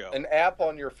every show. an app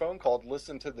on your phone called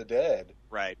Listen to the Dead.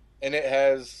 Right. And it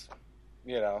has,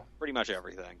 pretty much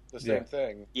everything. The same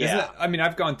thing. Yeah. I mean,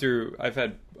 I've gone through.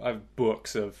 I've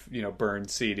books of burned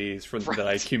CDs that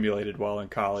I accumulated while in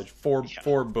college.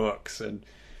 Four books, and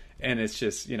it's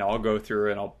just I'll go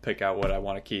through and I'll pick out what I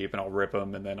want to keep and I'll rip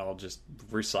them and then I'll just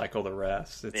recycle the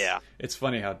rest. It's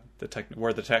funny how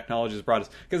where the technology has brought us,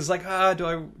 because it's like do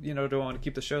I want to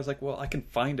keep the show? It's like, well, I can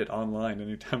find it online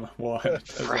anytime I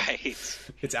want. Right.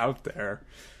 It's out there.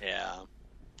 Yeah.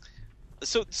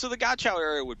 So the God Chow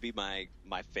era would be my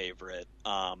favorite.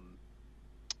 Some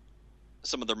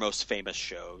of their most famous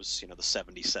shows, the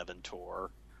 77 tour,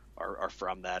 are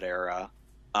from that era.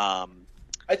 I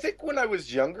think when I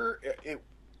was younger,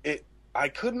 I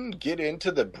couldn't get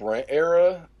into the Brent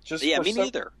era.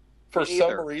 Neither. For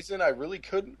some reason, I really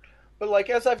couldn't. But like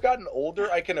as I've gotten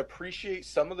older, I can appreciate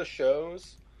some of the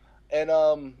shows,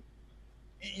 and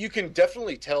you can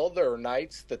definitely tell there are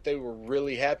nights that they were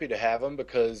really happy to have him,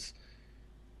 because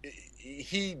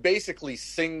he basically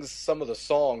sings some of the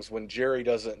songs when Jerry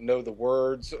doesn't know the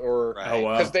words, or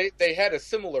because they had a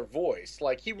similar voice.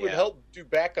 Like he would help do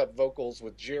backup vocals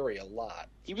with Jerry a lot.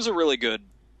 He was a really good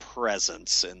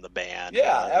presence in the band.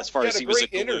 Yeah, as far as he was a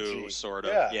glue, energy. sort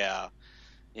of. Yeah.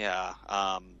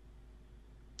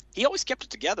 He always kept it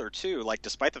together too. Like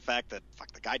despite the fact that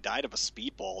the guy died of a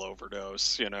speedball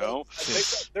overdose.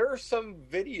 There are some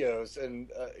videos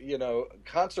and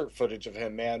concert footage of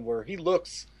him, man, where he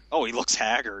looks. Oh, he looks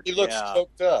haggard. He looks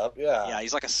choked up. Yeah. Yeah,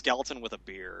 he's like a skeleton with a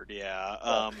beard.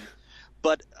 Yeah.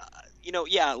 But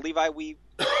Levi, we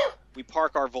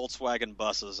park our Volkswagen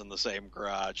buses in the same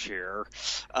garage here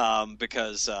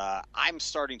because I'm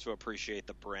starting to appreciate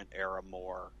the Brent era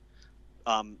more.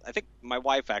 I think my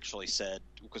wife actually said,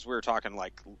 because we were talking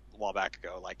like a while back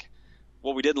ago, like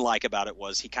what we didn't like about it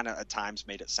was he kind of at times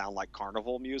made it sound like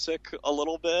carnival music a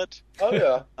little bit. Oh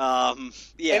yeah.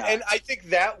 Yeah. And I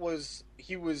think that was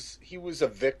he was a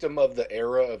victim of the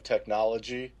era of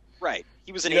technology. Right.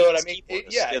 He was an 80s what I mean?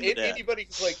 keyboardist. Anybody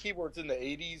who played keyboards in the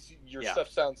 80s, your stuff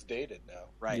sounds dated now.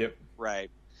 Right. Yep. Right.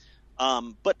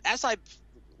 But as I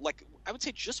would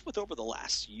say just with over the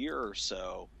last year or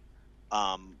so,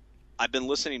 I've been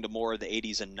listening to more of the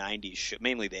 80s and 90s,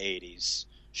 mainly the 80s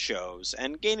shows,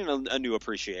 and gaining a new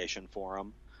appreciation for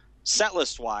them. Set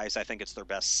list wise, I think it's their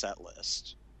best set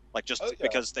list.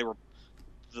 Because they were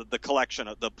the collection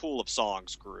of the pool of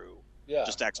songs grew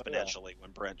just exponentially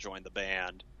when Brent joined the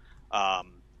band. I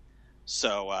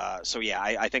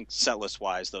think set list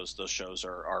wise, those shows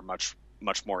are much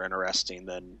more interesting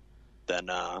than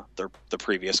the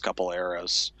previous couple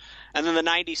eras. And then the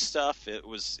 90s stuff, it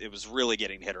was really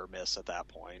getting hit or miss at that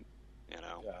point,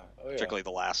 particularly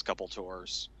the last couple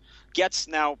tours.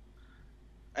 Now,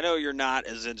 I know you're not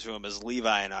as into him as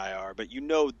Levi and I are, but you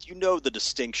know the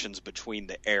distinctions between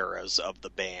the eras of the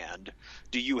band.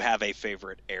 Do you have a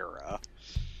favorite era?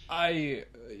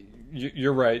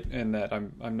 You're right in that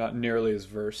I'm not nearly as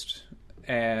versed.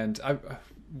 And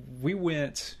we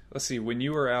went, let's see, when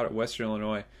you were out at Western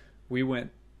Illinois, we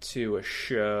went to a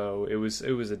show. It was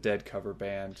a Dead cover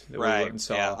band that we went and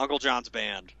saw. Yeah, Uncle John's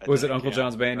band. Was it Uncle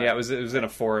John's band? Right. Yeah, it was in a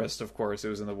forest, of course. It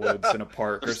was in the woods in a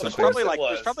park or something.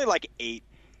 There's probably like 8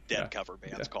 Dead cover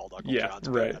bands called Uncle John's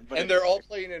band. And they're all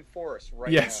playing in forests now.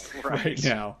 Right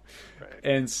now. Right.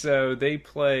 And so they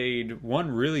played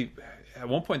one really. At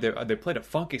one point, they played a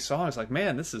funky song. It's like,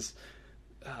 man, this is,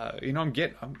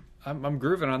 I'm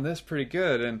grooving on this pretty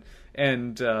good.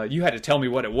 And you had to tell me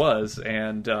what it was,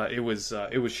 and it was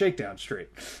Shakedown Street.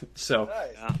 So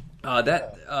nice.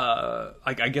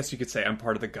 I guess you could say I'm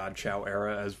part of the God Chow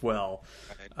era as well.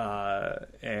 Right.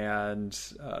 And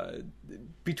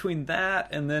between that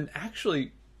and then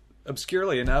actually,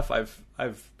 obscurely enough,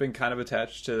 I've been kind of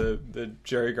attached to the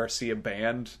Jerry Garcia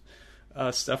band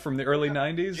stuff from the early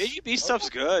 90s. JGB stuff's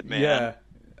good, man.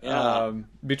 Yeah.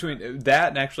 Between that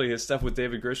and actually his stuff with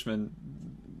David Grishman,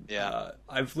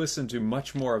 I've listened to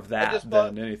much more of that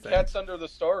than anything. Cats Under the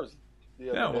Stars.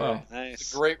 Wow. Nice.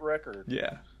 It's a great record.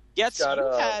 Yeah. It's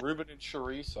got Ruben and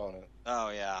Charisse on it. Oh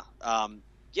yeah.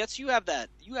 You have that.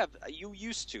 You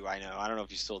used to. I know. I don't know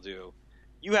if you still do.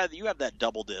 You have that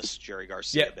double disc Jerry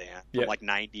Garcia band from like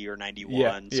 90 or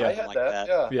 91, something I had like that.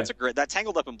 Yeah. That's a great. That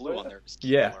Tangled Up in Blue on there is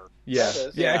killer. Yeah.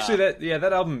 Actually,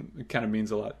 that album kind of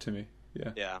means a lot to me.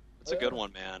 Yeah, it's a good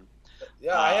one, man.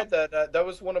 Yeah, I had that. That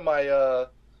was one of my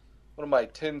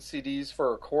 10 CDs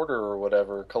for a quarter or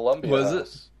whatever. Columbia. Was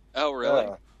it? Oh, really?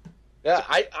 Yeah.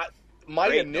 My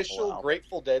initial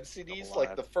Grateful Dead CDs,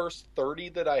 like the first 30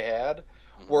 that I had,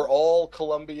 were all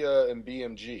Columbia and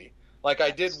BMG. Like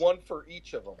I did one for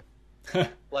each of them.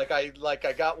 like I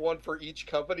got one for each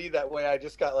company. That way I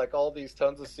just got like all these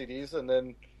tons of CDs, and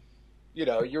then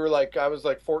you were like, I was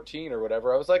like 14 or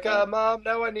whatever. I was like, Mom,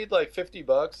 now I need like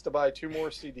 $50 to buy 2 more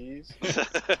CDs.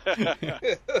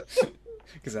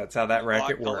 Because that's how that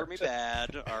racket works. Color me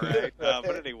bad. All right.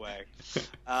 But anyway,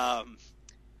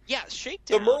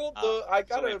 Shakedown. I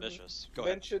gotta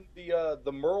mention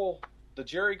the Merle, the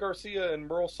Jerry Garcia and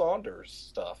Merle Saunders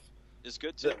stuff. Is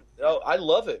good too. I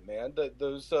love it, man.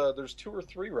 There's 2 or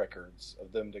 3 records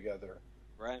of them together.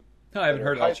 Right. No, I haven't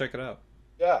heard it. I'll check it out.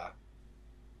 Yeah.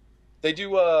 They do.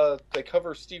 They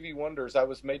cover Stevie Wonder's "I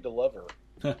Was Made to Love Her."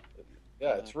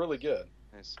 Yeah, it's really good.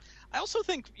 Nice. I also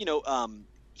think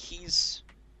he's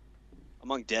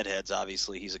among Deadheads.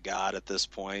 Obviously, he's a god at this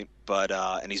point, but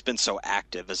and he's been so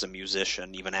active as a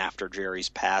musician even after Jerry's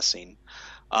passing.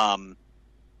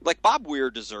 Like Bob Weir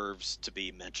deserves to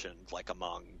be mentioned, like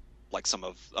among like some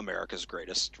of America's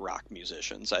greatest rock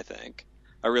musicians. I think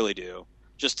I really do.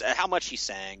 Just how much he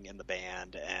sang in the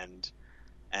band and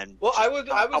well,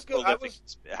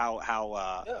 how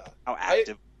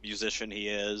active musician he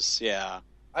is. Yeah,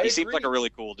 he seems like a really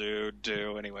cool dude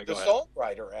too. Anyway, go ahead. The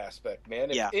songwriter aspect, man.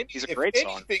 He's a great songwriter.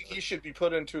 If anything, he should be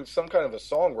put into some kind of a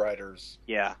songwriters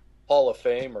Hall of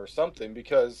Fame or something,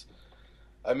 because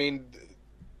I mean,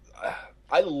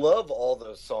 I love all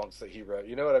those songs that he wrote.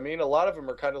 You know what I mean? A lot of them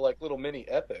are kind of like little mini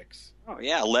epics. Oh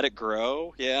yeah, Let It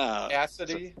Grow. Yeah,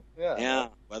 Cassidy. Yeah,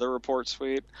 Weather Report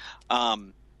Suite.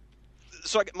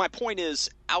 So my point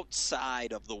is,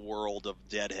 outside of the world of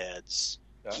Deadheads,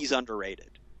 he's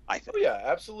underrated, I think. Oh yeah,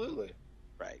 absolutely.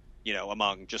 Right.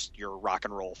 Among just your rock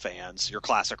and roll fans, your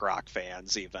classic rock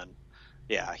fans, even.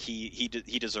 Yeah, he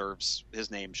deserves. His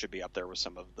name should be up there with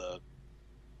some of the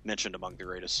mentioned among the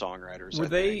greatest songwriters. Were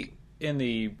they in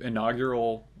the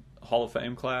inaugural Hall of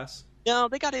Fame class? No,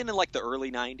 they got in like the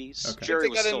early 90s. Okay. Jerry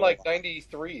was got in like alive.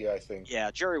 93, I think.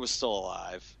 Yeah, Jerry was still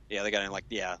alive. Yeah, they got in like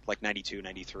 92,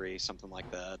 93, something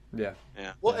like that. Yeah.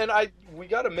 Well, and we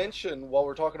got to mention, while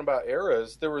we're talking about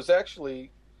eras, there's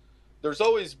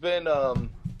always been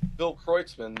Bill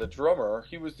Kreutzmann, the drummer.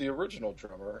 He was the original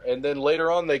drummer, and then later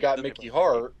on they got Mickey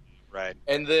Hart. Right.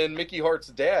 And then Mickey Hart's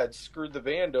dad screwed the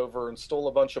band over and stole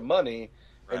a bunch of money,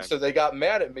 and so they got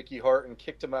mad at Mickey Hart and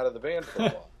kicked him out of the band for a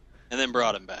while. And then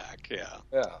brought him back, Yeah.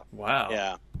 Wow.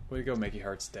 Yeah. Way to go, Mickey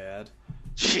Hart's dad.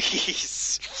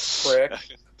 Jeez. Prick.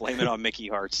 Blame it on Mickey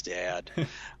Hart's dad.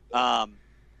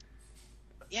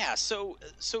 So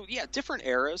different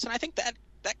eras, and I think that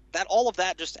all of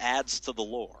that just adds to the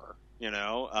lore,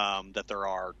 that there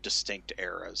are distinct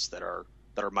eras that are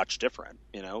much different,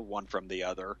 one from the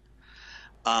other.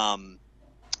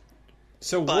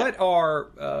 What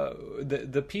are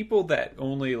the people that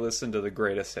only listen to the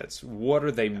greatest hits? What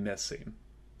are they missing?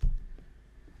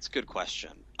 It's a good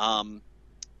question.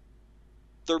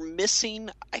 They're missing,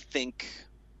 I think,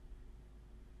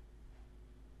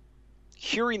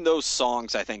 hearing those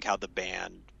songs. I think how the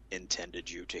band intended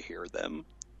you to hear them.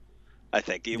 I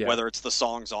think whether it's the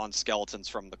songs on Skeletons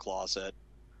from the Closet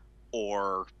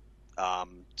or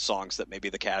songs that maybe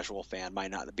the casual fan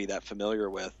might not be that familiar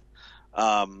with.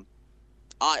 When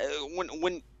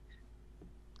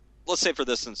let's say, for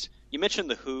instance, you mentioned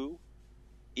the Who,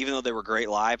 even though they were great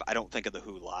live, I don't think of the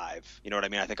Who live. You know what I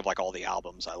mean? I think of like all the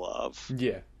albums I love.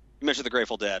 Yeah. You mentioned the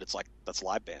Grateful Dead. It's like, that's a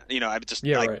live band. I just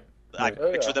I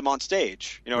picture them on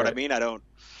stage. You know what I mean? I don't.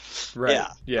 Right.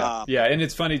 Yeah. And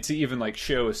it's funny to even like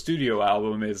show a studio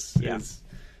album is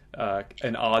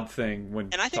an odd thing when.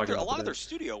 And I think a lot of their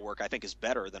studio work, I think, is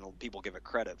better than people give it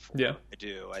credit for. Yeah, I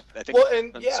do. I think.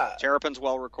 Terrapin's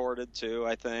well recorded too.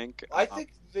 I think. I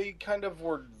think they kind of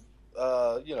were,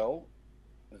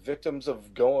 victims of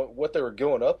what they were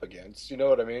going up against. You know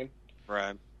what I mean?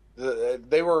 Right.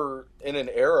 They were in an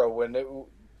era when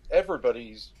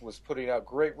everybody was putting out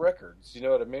great records. You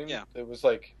know what I mean? Yeah. It was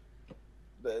like.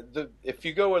 If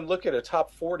you go and look at a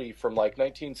top 40 from like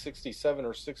 1967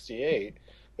 or 68,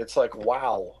 it's like,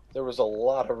 wow, there was a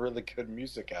lot of really good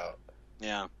music out.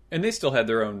 Yeah. And they still had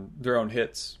their own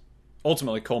hits,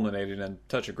 ultimately culminating in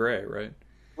Touch of Grey, right?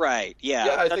 Right. Yeah.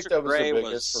 Yeah, I think that was the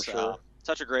biggest for sure.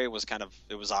 Touch of Grey was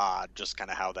it was odd, just kind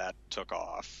of how that took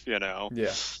off, Yeah.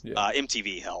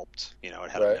 MTV helped, it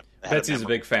had right. Betsy's a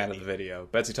big fan of the video.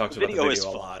 Betsy talks about the video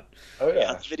a lot. Oh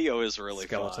yeah, the video is really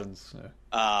skeletons.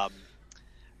 fun.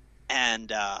 And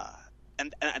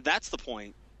that's the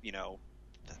point,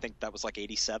 I think that was like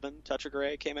 87. Touch of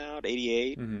Grey came out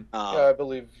 88. Mm-hmm. Yeah, I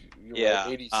believe you're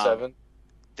right. 87.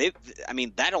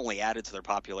 That only added to their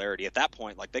popularity. At that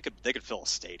point, like they could fill a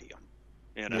stadium.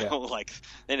 Like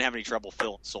they didn't have any trouble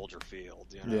filling Soldier Field.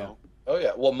 Yeah. Oh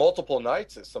yeah. Well, multiple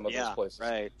nights at some of those places.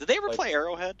 Right. Did they ever play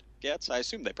Arrowhead? Getz? I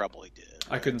assume they probably did.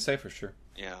 I couldn't say for sure.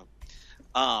 Yeah.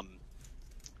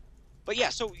 But yeah.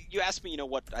 So you asked me,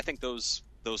 what I think those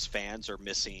fans are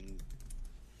missing.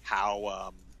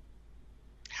 How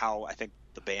I think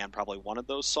the band probably wanted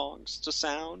those songs to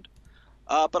sound,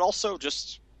 but also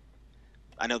just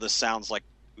I know this sounds like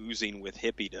oozing with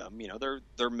hippiedom.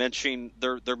 They're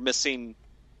missing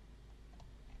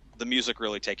the music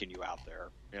really taking you out there.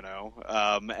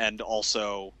 And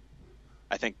also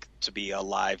I think to be a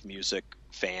live music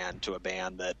fan to a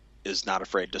band that is not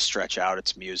afraid to stretch out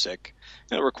its music,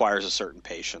 it requires a certain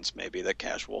patience maybe that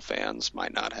casual fans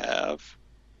might not have.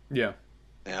 Yeah.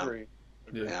 Agree.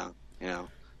 Yeah.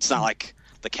 It's not like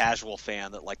the casual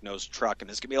fan that knows truck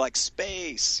and is gonna be like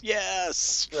space,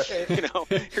 yes. Right.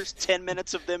 Here's 10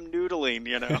 minutes of them noodling.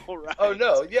 Right? Oh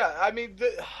no, yeah. I mean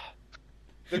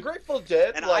the Grateful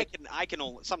Dead, and I can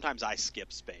only sometimes I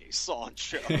skip space on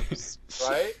shows.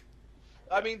 Right.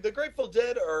 I mean, the Grateful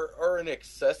Dead are an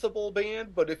accessible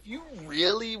band, but if you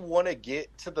really want to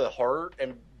get to the heart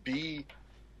and be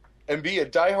a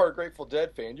diehard Grateful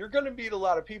Dead fan, you're going to meet a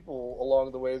lot of people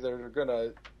along the way that are going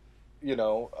to,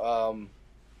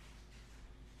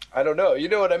 I don't know. You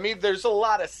know what I mean? There's a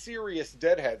lot of serious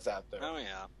Deadheads out there. Oh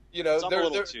yeah. It's a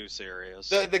little too serious.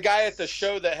 The guy at the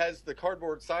show that has the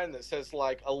cardboard sign that says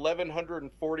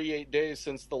 1,148 days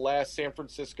since the last San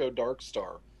Francisco Dark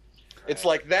Star. Right. It's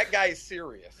like that guy's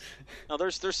serious. Now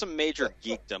there's some major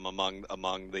geekdom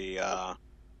among the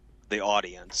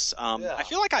audience. I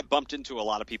feel like I bumped into a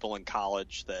lot of people in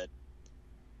college that,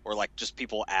 or just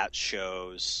people at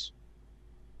shows,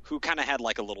 who kind of had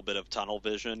a little bit of tunnel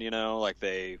vision.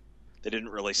 They didn't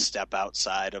really step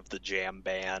outside of the jam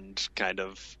band kind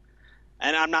of.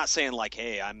 And I'm not saying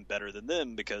hey, I'm better than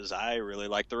them because I really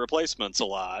like the Replacements a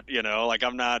lot.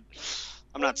 I'm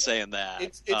not saying that.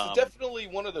 It's definitely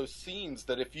one of those scenes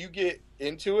that if you get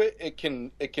into it, it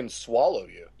can swallow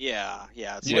you. Yeah.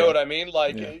 You know what I mean?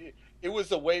 It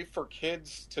was a way for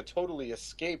kids to totally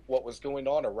escape what was going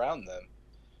on around them.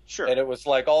 Sure. And it was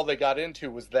all they got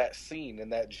into was that scene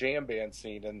and that jam band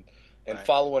scene and right.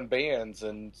 following bands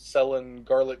and selling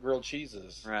garlic grilled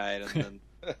cheeses. Right. And then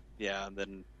and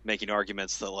then making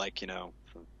arguments that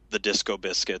the Disco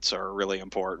Biscuits are really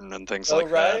important and things like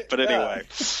that. But anyway,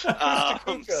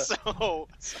 so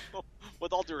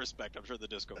with all due respect, I'm sure the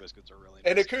Disco Biscuits are really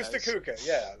nice. And Acoustic Hookah,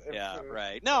 yeah. Yeah,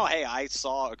 right. No, hey, I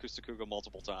saw Acoustic Hookah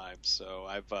multiple times, so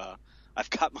I've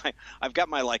got my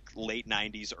late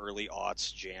 '90s, early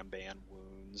aughts jam band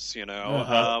wounds,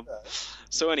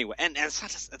 So anyway, and it's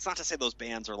not to say those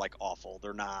bands are awful.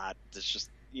 They're not. It's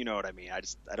just what I mean.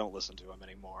 I don't listen to them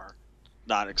anymore,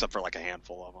 not except for a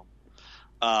handful of them.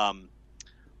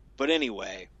 But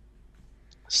anyway,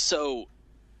 so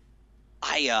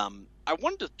I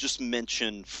wanted to just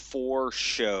mention 4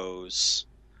 shows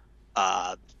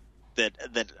that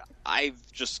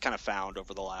I've just kind of found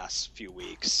over the last few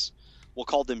weeks. We'll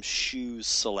call them shoes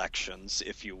selections,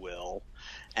 if you will,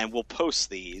 and we'll post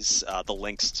these, the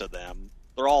links to them.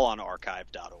 They're all on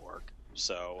archive.org,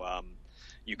 so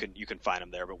you can find them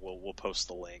there, but we'll post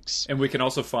the links. And we can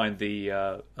also find the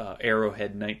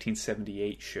Arrowhead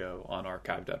 1978 show on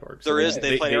archive.org. So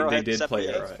they play Arrowhead. They did play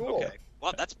Arrowhead. Cool. Okay.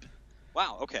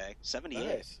 Wow. Okay. 78.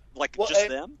 Nice.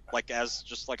 Them? As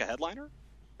just a headliner,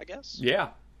 I guess. Yeah.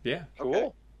 Cool.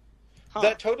 Okay. Huh.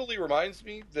 That totally reminds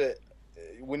me that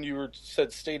when you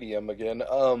said stadium again,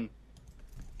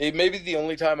 it may be the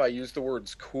only time I use the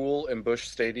words cool and Busch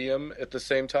Stadium at the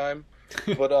same time,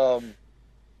 but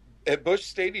at Busch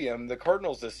Stadium, the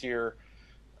Cardinals this year,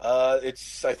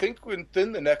 it's I think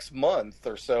within the next month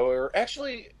or so, or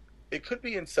actually it could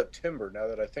be in September now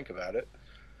that I think about it.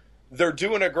 They're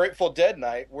doing a Grateful Dead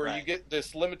night where you get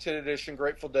this limited edition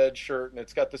Grateful Dead shirt, and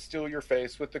it's got the Steal Your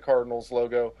Face with the Cardinals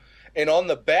logo. And on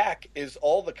the back is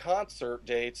all the concert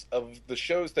dates of the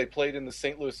shows they played in the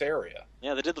St. Louis area.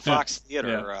 Yeah, they did the Fox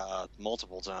Theater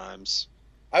multiple times.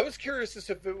 I was curious as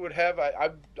if it would have.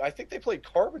 I think they played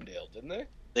Carbondale, didn't they?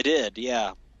 They did,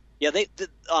 yeah. Yeah, they did.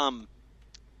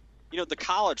 The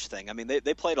college thing. I mean,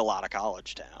 they played a lot of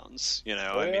college towns.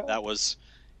 I mean, that was.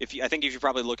 I think if you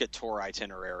probably look at tour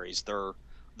itineraries, they're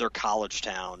their college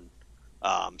town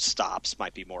stops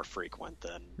might be more frequent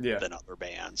than other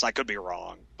bands. I could be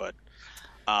wrong, but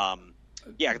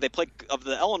they played of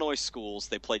the Illinois schools.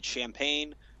 They played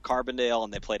Champaign, Carbondale,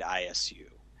 and they played ISU,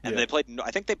 and they played.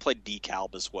 I think they played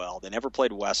DeKalb as well. They never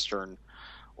played Western,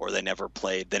 or they never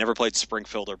played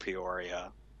Springfield or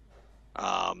Peoria.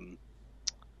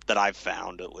 That I've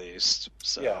found at least.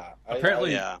 So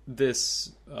apparently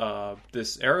this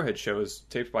Arrowhead show is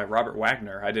taped by Robert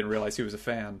Wagner. I didn't realize he was a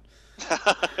fan.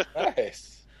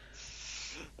 Nice.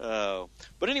 But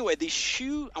anyway,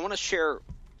 I want to share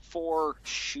 4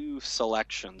 shoe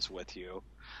selections with you.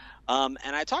 And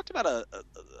I talked about a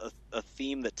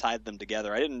theme that tied them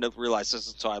together. I didn't realize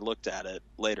this until I looked at it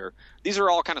later. These are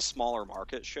all kind of smaller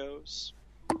market shows,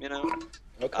 you know.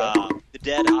 Okay. The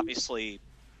Dead, obviously,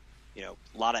 you know,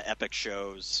 a lot of epic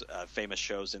shows, famous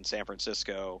shows in San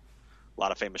Francisco, a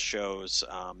lot of famous shows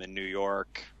in New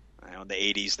York. You know, in the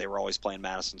 80s, they were always playing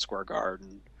Madison Square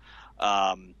Garden.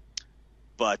 But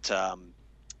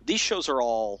these shows are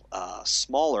all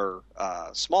smaller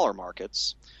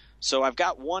markets. So I've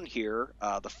got one here.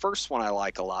 The first one I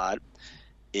like a lot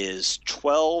is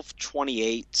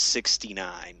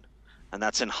 12/28/69, and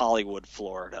that's in Hollywood,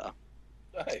 Florida.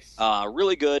 Nice.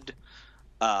 Really good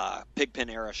Pigpen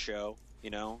era show.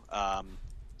 You know,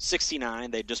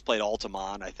 69. They just played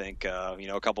Altamont, I think.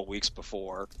 A couple weeks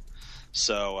before.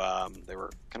 So they were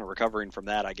kind of recovering from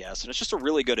that, I guess. And it's just a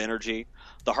really good energy.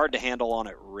 The Hard to Handle on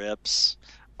it rips.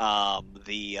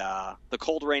 The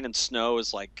Cold Rain and Snow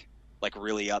is like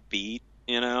really upbeat,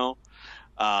 you know.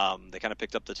 They kind of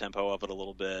picked up the tempo of it a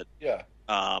little bit. Yeah.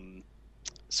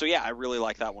 So yeah, I really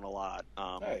like that one a lot.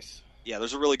 Nice. Yeah,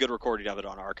 there's a really good recording of it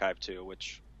on Archive too,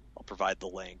 which I'll provide the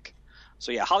link.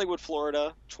 So yeah, Hollywood,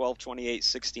 Florida,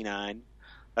 12/28/69.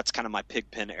 That's kind of my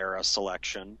Pigpen era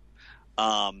selection.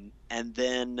 And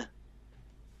then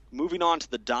moving on to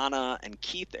the Donna and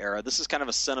Keith era, this is kind of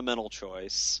a sentimental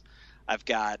choice. I've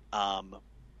got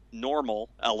Normal,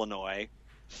 Illinois,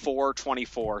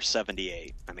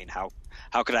 4/24/78. I mean, how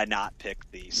could I not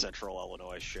pick the Central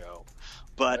Illinois show?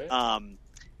 But right.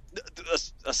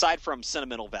 Aside from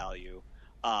sentimental value,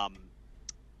 Donna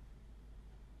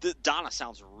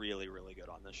sounds really, really good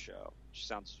on this show. She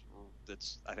sounds.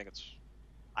 I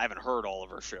haven't heard all of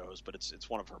her shows, but it's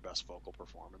one of her best vocal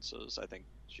performances. I think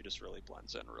she just really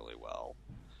blends in really well.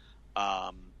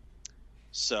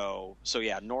 So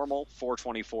yeah, Normal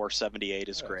 4/24/78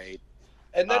 is great.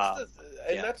 And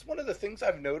that's one of the things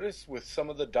I've noticed with some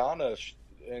of the Donna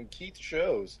and Keith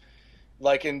shows.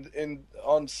 Like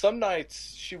on some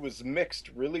nights she was mixed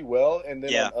really well, and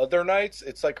then on other nights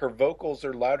it's like her vocals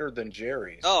are louder than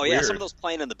Jerry's. Oh yeah, some of those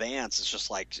playing in the bands, she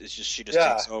just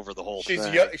takes over the whole thing.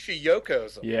 She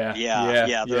Yokos them. Yeah.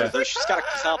 She's got a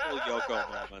couple of Yoko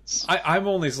moments. I'm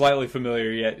only slightly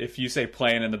familiar yet. If you say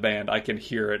playing in the band, I can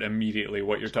hear it immediately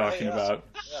what you're talking about.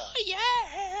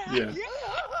 Yeah.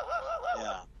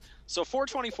 So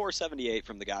 4/24/78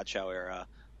 from the Godchow era.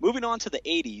 Moving on to the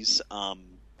 80s.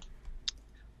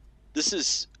 This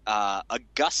is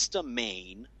Augusta,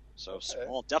 Maine, so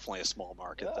small, definitely a small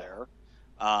market there.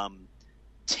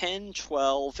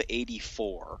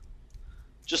 10/12/84,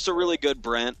 just a really good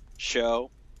Brent show.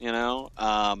 You know,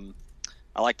 I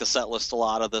like the set list a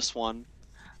lot of this one.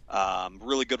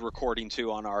 Really good recording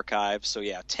too on Archive. So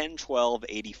yeah,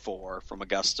 10/12/84 from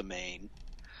Augusta, Maine.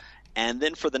 And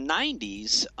then for the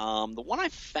 90s, the one I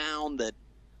found that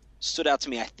stood out to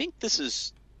me, I think this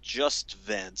is just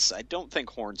Vince. I don't think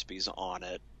Hornsby's on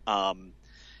it.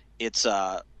 It's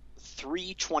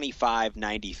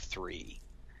 3/25/93,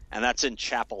 and that's in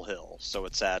Chapel Hill. So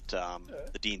it's at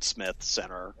the Dean Smith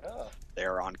Center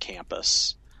there on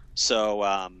campus.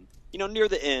 So near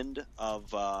the end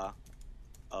of the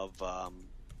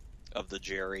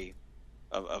Jerry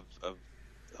of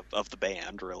the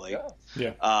band, really.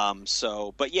 Yeah.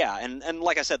 But yeah, and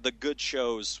like I said, the good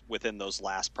shows within those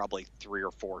last probably 3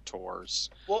 or 4 tours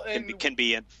can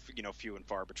be few and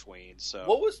far between. So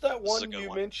what was that one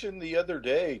you mentioned the other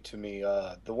day to me?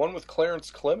 The one with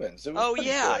Clarence Clemens. It was good.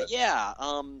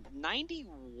 90.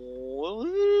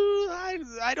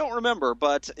 I don't remember,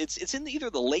 but it's in either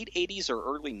the late 80s or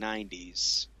early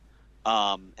 90s.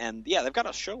 And yeah, they've got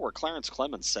a show where Clarence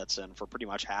Clemens sets in for pretty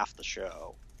much half the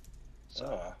show.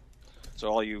 So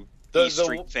all you East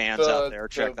Street fans out there,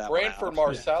 check that one out. Branford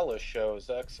Marsalis show is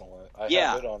excellent. I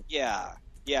have it on. Yeah.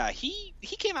 He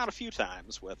came out a few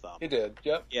times with them. He did.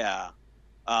 Yep. Yeah.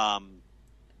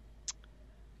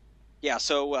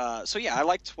 So I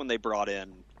liked when they brought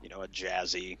in a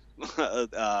jazzy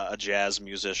a jazz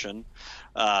musician,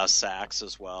 sax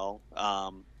as well.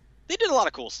 they did a lot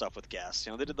of cool stuff with guests.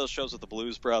 They did those shows with the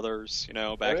Blues Brothers,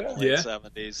 back in the late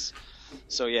 70s.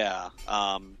 So yeah,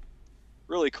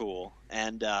 really cool.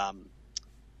 And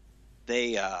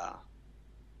they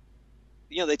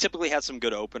they typically had some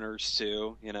good openers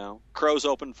too. Crows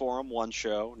opened for them one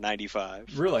show,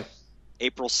 95. Really?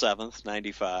 April 7th,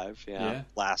 95. Yeah.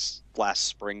 Last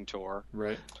spring tour.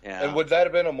 Right. Yeah. And would that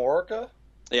have been Amorica?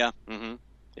 Yeah. Mm-hmm.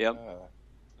 Yep.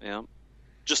 Yeah.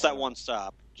 Just that one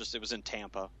stop. It was in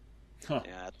Tampa. Huh.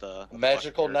 Yeah, at the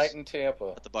magical night in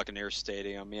Tampa at the Buccaneers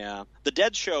Stadium. Yeah, the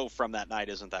Dead show from that night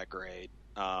isn't that great,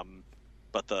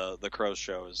 but the Crows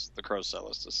show the Crows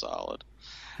cellist is solid.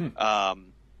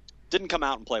 Didn't come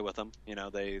out and play with them.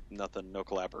 No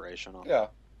collaboration on. Yeah,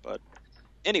 but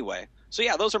anyway, so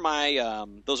yeah, those are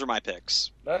my picks.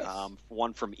 Nice.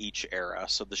 One from each era.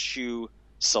 So the shoe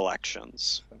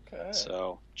selections. Okay.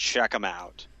 So check them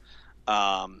out.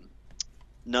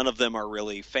 None of them are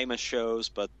really famous shows,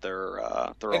 but they're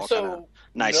all kind of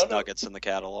nice nuggets in the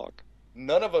catalog.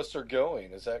 None of us are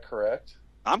going. Is that correct?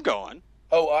 I'm going.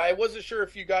 Oh, I wasn't sure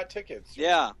if you got tickets.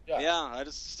 Yeah.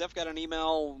 Steph got an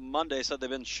email Monday, said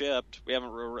they've been shipped. They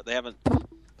haven't.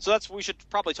 So we should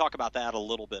probably talk about that a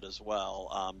little bit as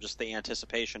well. Just the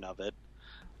anticipation of it.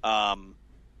 I'm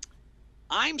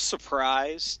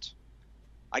surprised.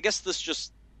 I guess this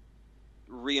just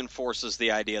reinforces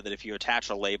the idea that if you attach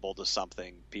a label to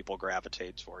something, people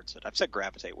gravitate towards it. I've said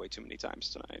gravitate way too many times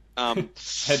tonight.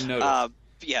 Had noticed.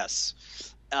 Yes.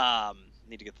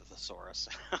 Need to get the thesaurus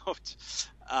out.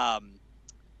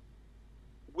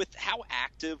 With how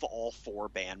active all four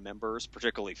band members,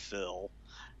 particularly Phil,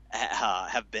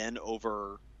 have been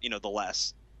over the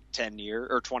last 10 years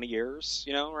or 20 years,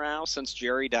 now since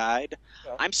Jerry died,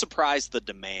 yeah. I'm surprised the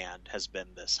demand has been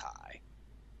this high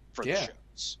for the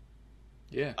shows.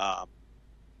 Yeah.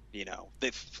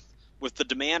 They've with the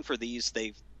demand for these,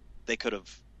 they could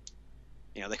have,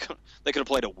 they could have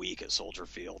played a week at Soldier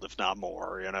Field, if not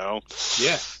more.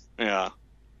 Yeah. Yeah.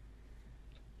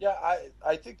 Yeah,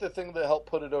 I think the thing that helped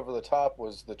put it over the top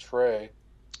was the tray.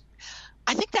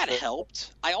 I think that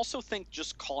helped. I also think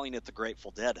just calling it the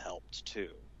Grateful Dead helped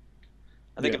too.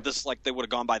 I think if this they would have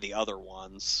gone by the other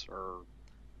ones or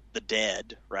the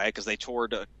Dead, right? Because they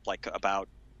toured about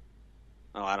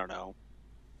I don't know,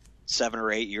 7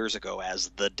 or 8 years ago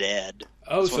as the Dead.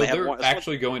 Oh, so they're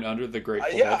actually going under the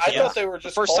Grateful Dead. I thought they were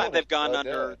just the first time they've gone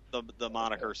under the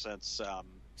moniker since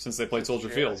they played Soldier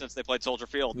Field. Since they played Soldier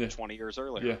Field 20 years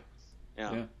earlier.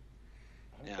 Okay.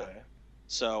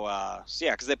 So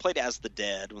because they played as the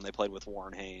Dead when they played with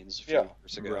Warren Haynes a few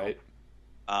years ago. Right.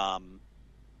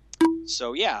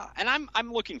 So yeah, and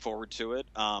I'm looking forward to it.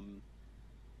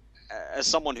 As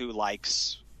someone who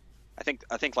likes, I think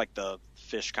the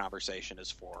Fish conversation is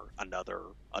for another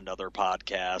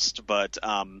podcast. But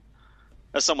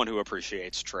as someone who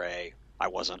appreciates Trey, I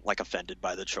wasn't offended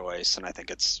by the choice, and I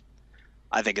think it's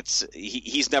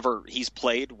he's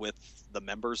played with the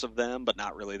members of them, but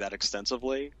not really that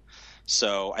extensively.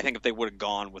 So I think if they would have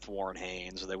gone with Warren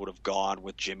Haynes, or they would have gone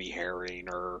with Jimmy Herring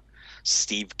or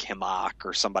Steve Kimmock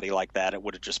or somebody like that, it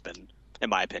would have just been, in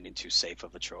my opinion, too safe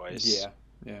of a choice.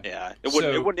 Yeah. It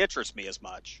wouldn't interest me as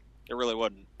much. It really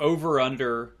wouldn't. Over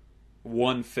under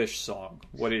one Fish song.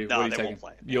 What are you taking? Won't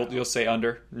play it. You'll say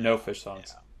under? No Fish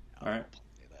songs. Yeah. All right.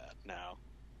 Play that.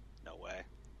 No way.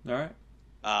 All right.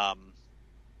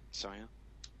 So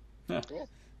yeah. Cool.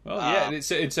 Well,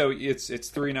 so it's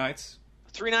 3 nights.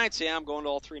 3 nights. Yeah, I'm going to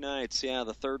all 3 nights. Yeah,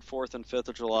 the 3rd, 4th, and 5th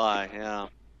of July. Yeah.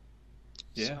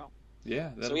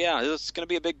 Yeah. So it's going to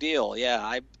be a big deal.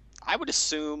 Yeah, I would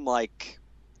assume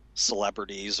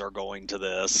celebrities are going to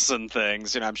this and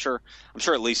things. I'm sure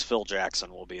at least Phil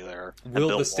Jackson will be there.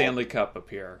 Will the Stanley Cup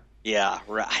appear? Yeah,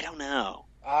 right. I don't know.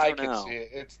 I can see it.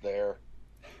 It's there.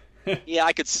 Yeah,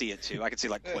 I could see it too. I could see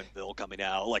Quenneville coming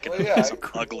out some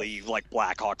ugly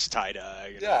Blackhawks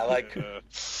tie-dye.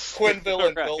 Quenneville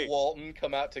and Bill Walton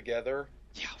come out together.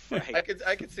 Yeah, right.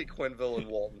 I could see Quenneville and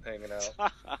Walton hanging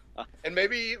out, and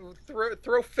maybe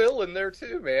throw Phil in there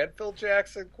too, man. Phil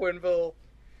Jackson, Quenneville,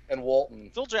 and Walton.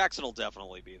 Phil Jackson will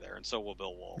definitely be there, and so will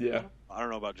Bill Walton. Yeah, I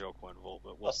don't know about Joe Quenneville,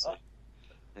 but we'll see.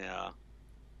 Yeah.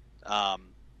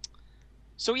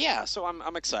 So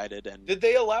I'm excited. And did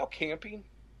they allow camping?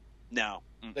 No,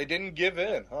 they didn't give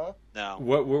in, huh? No.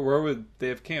 Where would they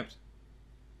have camped?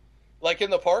 In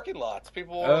the parking lots,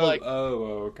 people were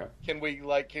okay. Can we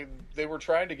they were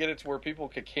trying to get it to where people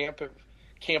could camp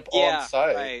on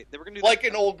site, right? They were going to do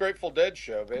an old Grateful Dead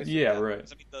show, basically. Yeah, right.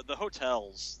 I mean, the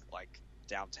hotels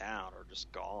downtown are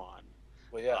just gone.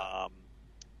 Well, yeah.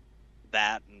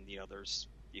 That and you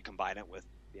combine it with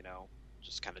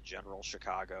just kind of general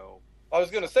Chicago I was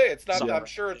going to say it's not. Summer I'm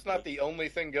sure it's not the only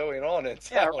thing going on in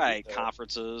Yeah, town. right. either.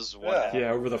 Conferences, whatever.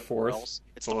 Yeah, over the 4th. Else.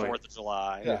 It's the 4th of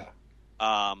July.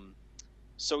 Yeah.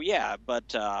 So yeah,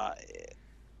 but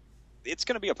it's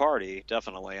going to be a party,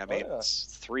 definitely. I mean,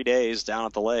 it's 3 days down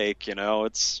at the lake. You know,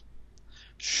 it's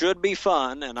should be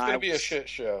fun, and It's going to be a shit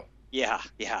show. Yeah,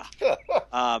 yeah.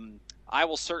 I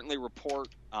will certainly report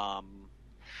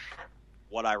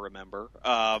what I remember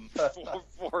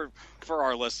for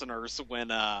our listeners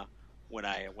when I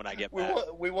get back.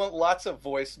 We want lots of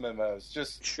voice memos,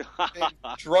 just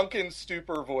drunken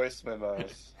stupor voice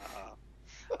memos.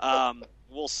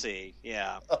 We'll see.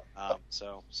 Yeah.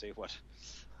 So see what,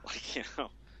 like, you know,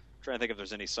 trying to think if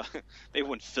there's any. Maybe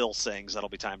when Phil sings, that'll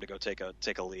be time to go take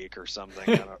a leak or something.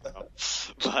 I don't know.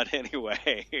 But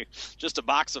anyway, just a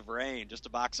box of rain, just a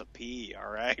box of pee.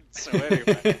 All right. So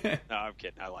anyway, no, I'm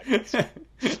kidding. I like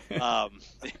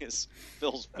this.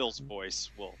 Phil's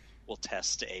voice will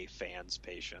test a fan's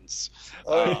patience.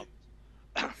 But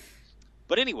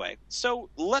anyway, so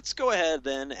let's go ahead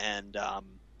then and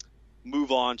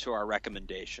move on to our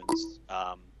recommendations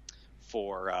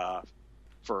for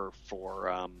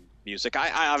music.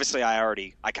 I obviously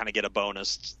I kind of get a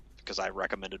bonus because I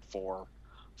recommended four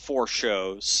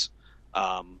shows,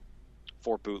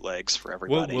 4 bootlegs for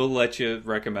everybody. We'll let you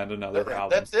recommend another album.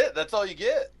 That's it. That's all you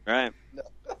get. Right.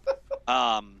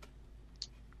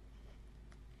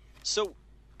 So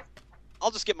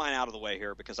I'll just get mine out of the way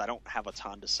here because I don't have a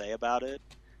ton to say about it.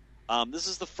 This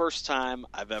is the first time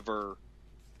I've ever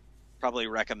probably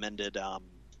recommended.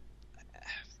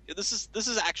 This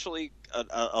is actually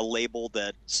a label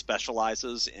that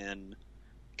specializes in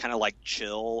kind of like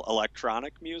chill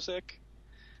electronic music.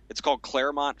 It's called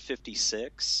Claremont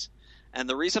 56, and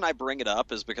the reason I bring it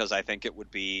up is because I think it would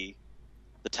be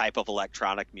the type of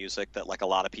electronic music that like a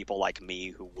lot of people like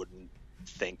me who wouldn't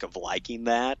think of liking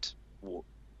that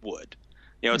would.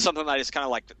 You know, it's something that I just kind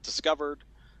of like discovered.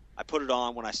 I put it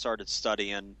on when I started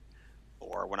studying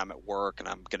or when I'm at work and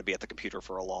I'm going to be at the computer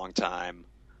for a long time.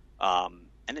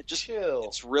 And it just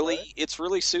it's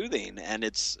really soothing, and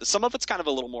it's some of it's kind of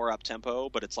a little more up tempo,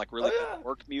 but it's like really good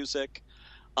work music.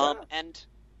 And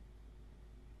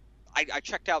I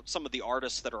checked out some of the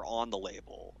artists that are on the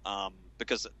label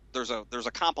because there's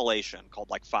a compilation called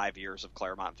like 5 years of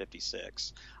Claremont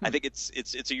 56. I think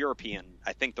it's a European.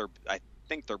 I think they're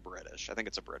British. I think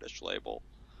it's a British label.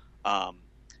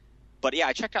 But yeah,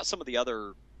 I checked out some of the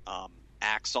other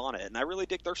acts on it, and I really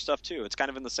dig their stuff too. It's kind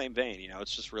of in the same vein, you know.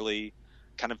 It's just really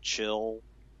kind of chill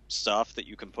stuff that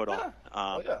you can put on.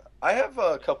 I have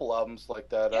a couple albums like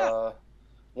that. Yeah.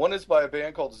 One is by a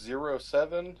band called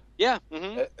 07. Yeah.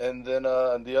 And then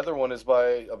the other one is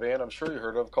by a band I'm sure you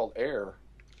heard of called Air.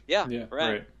 Yeah,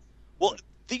 right. Well,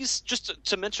 these, just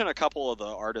to mention a couple of the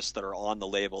artists that are on the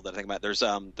label that I think about, there's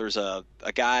a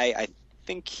guy, I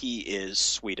think he is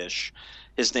Swedish.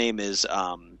 His name is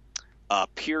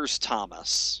Piers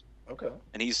Thomas. Okay.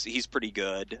 And he's pretty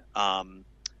good.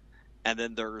 And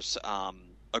then there's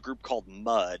a group called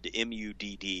Mudd,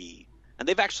 M-U-D-D, and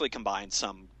they've actually combined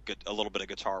a little bit of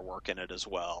guitar work in it as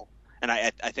well. And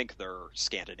I think they're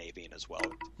Scandinavian as well.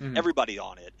 Mm-hmm. Everybody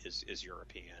on it is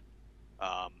European.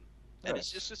 And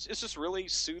it's just really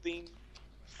soothing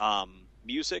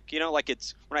music. You know, like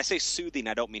when I say soothing,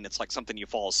 I don't mean it's like something you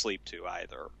fall asleep to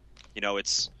either. You know,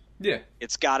 it's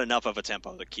got enough of a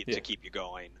tempo to keep you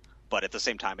going, but at the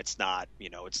same time, it's not. You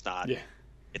know, it's not. Yeah.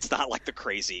 It's not like the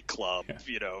crazy club,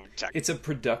 you know. It's a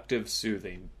productive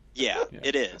soothing. Yeah,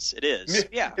 it is. It is.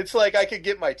 Yeah, it's like I could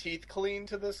get my teeth clean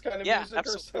to this kind of music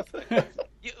absolutely. Or something.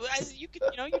 you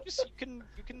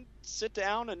can sit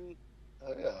down and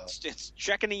it's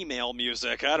check an email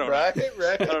music. I don't know.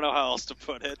 Right. I don't know how else to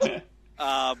put it.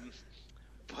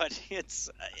 But it's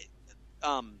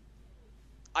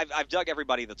I've dug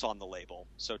everybody that's on the label,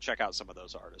 so check out some of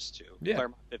those artists too. Yeah.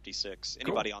 Claremont 56.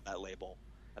 Anybody on that label,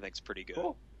 I think it's pretty good.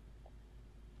 Cool.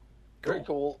 Very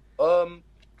cool.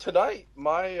 Tonight,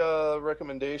 my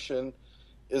recommendation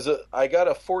is I got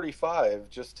a 45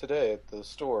 just today at the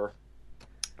store,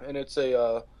 and it's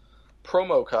a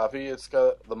promo copy. It's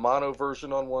got the mono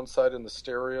version on one side and the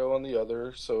stereo on the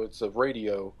other, so it's a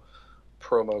radio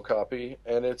promo copy,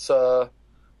 and it's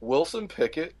Wilson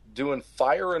Pickett doing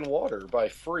 "Fire and Water" by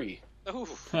Free. Ooh.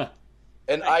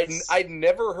 And nice. I'd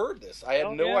never heard this. I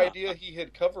had no idea he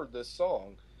had covered this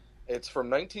song. It's from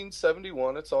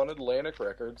 1971. It's on Atlantic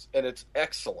Records, and it's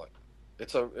excellent.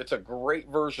 It's a great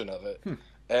version of it.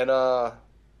 And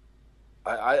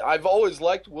I've always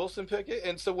liked Wilson Pickett,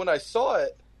 and so when I saw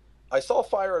it, I saw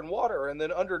 "Fire and Water," and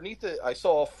then underneath it, I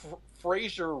saw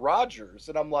Fraser Rogers,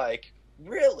 and I'm like,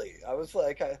 really? I was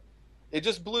like, it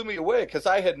just blew me away because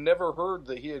I had never heard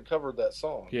that he had covered that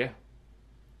song. Yeah.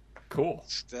 Cool.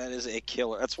 That is a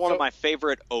killer. That's one of my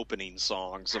favorite opening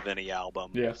songs of any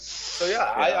album. Yeah. So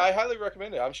yeah, I highly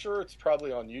recommend it. I'm sure it's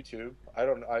probably on YouTube. I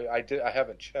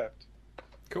haven't checked.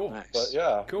 Cool. Nice. But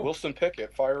yeah, cool. Wilson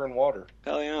Pickett, Fire and Water.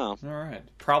 Hell yeah. All right.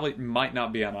 Probably might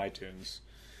not be on iTunes.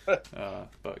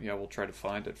 But yeah, we'll try to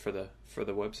find it for the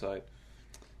website.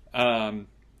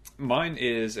 Mine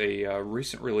is a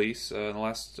recent release in the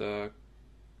last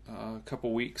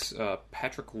couple weeks.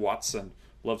 Patrick Watson,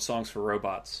 Love Songs for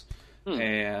Robots.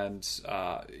 And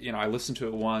I listened to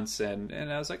it once and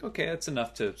I was like, okay, that's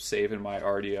enough to save in my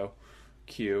RDO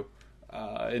queue.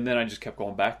 And then I just kept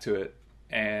going back to it,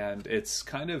 and it's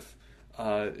kind of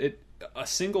a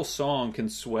single song can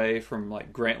sway from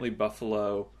like Grantley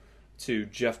Buffalo to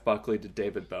Jeff Buckley to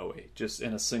David Bowie, just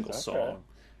in a single song.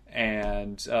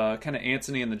 And kind of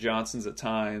Anthony and the Johnsons at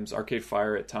times, Arcade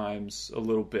Fire at times, a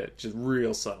little bit, just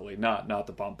real subtly, not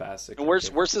the bombastic. And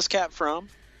where's this cat from?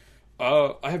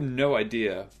 I have no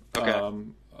idea. Okay.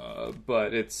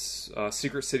 But it's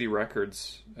Secret City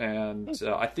Records, and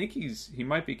I think he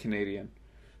might be Canadian.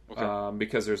 Okay.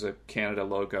 Because there's a Canada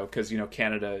logo, because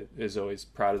Canada is always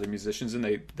proud of their musicians, and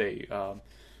they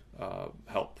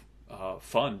help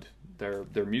fund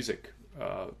their music,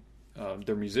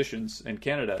 their musicians in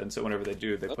Canada, and so whenever they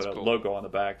do, they put a logo on the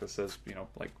back that says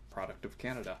like product of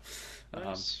Canada.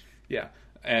 Nice. Yeah,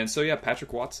 and so yeah,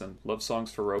 Patrick Watson, Love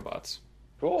Songs for Robots.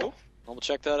 Cool. I'll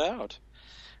check that out.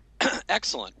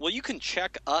 Excellent. Well, you can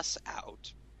check us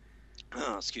out.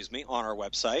 On our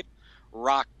website,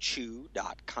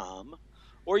 rockchew.com,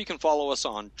 or you can follow us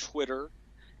on Twitter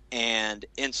and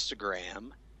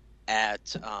Instagram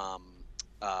at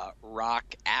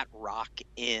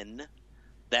rockin.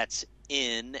 That's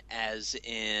in as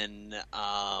in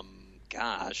I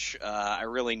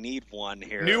really need one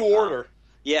here. New Order.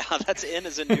 Yeah, that's in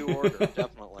as in New Order,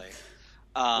 definitely.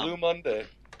 Blue Monday.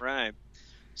 Right.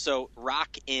 So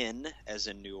rock in as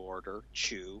in New Order,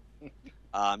 chew.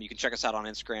 You can check us out on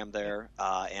Instagram there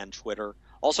and Twitter.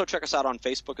 Also check us out on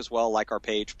Facebook as well. Like our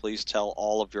page. Please tell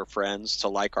all of your friends to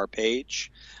like our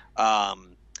page.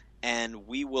 And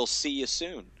we will see you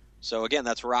soon. So again,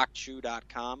 that's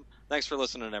rockchew.com. Thanks for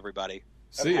listening, everybody.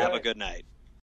 See ya. Have a good night.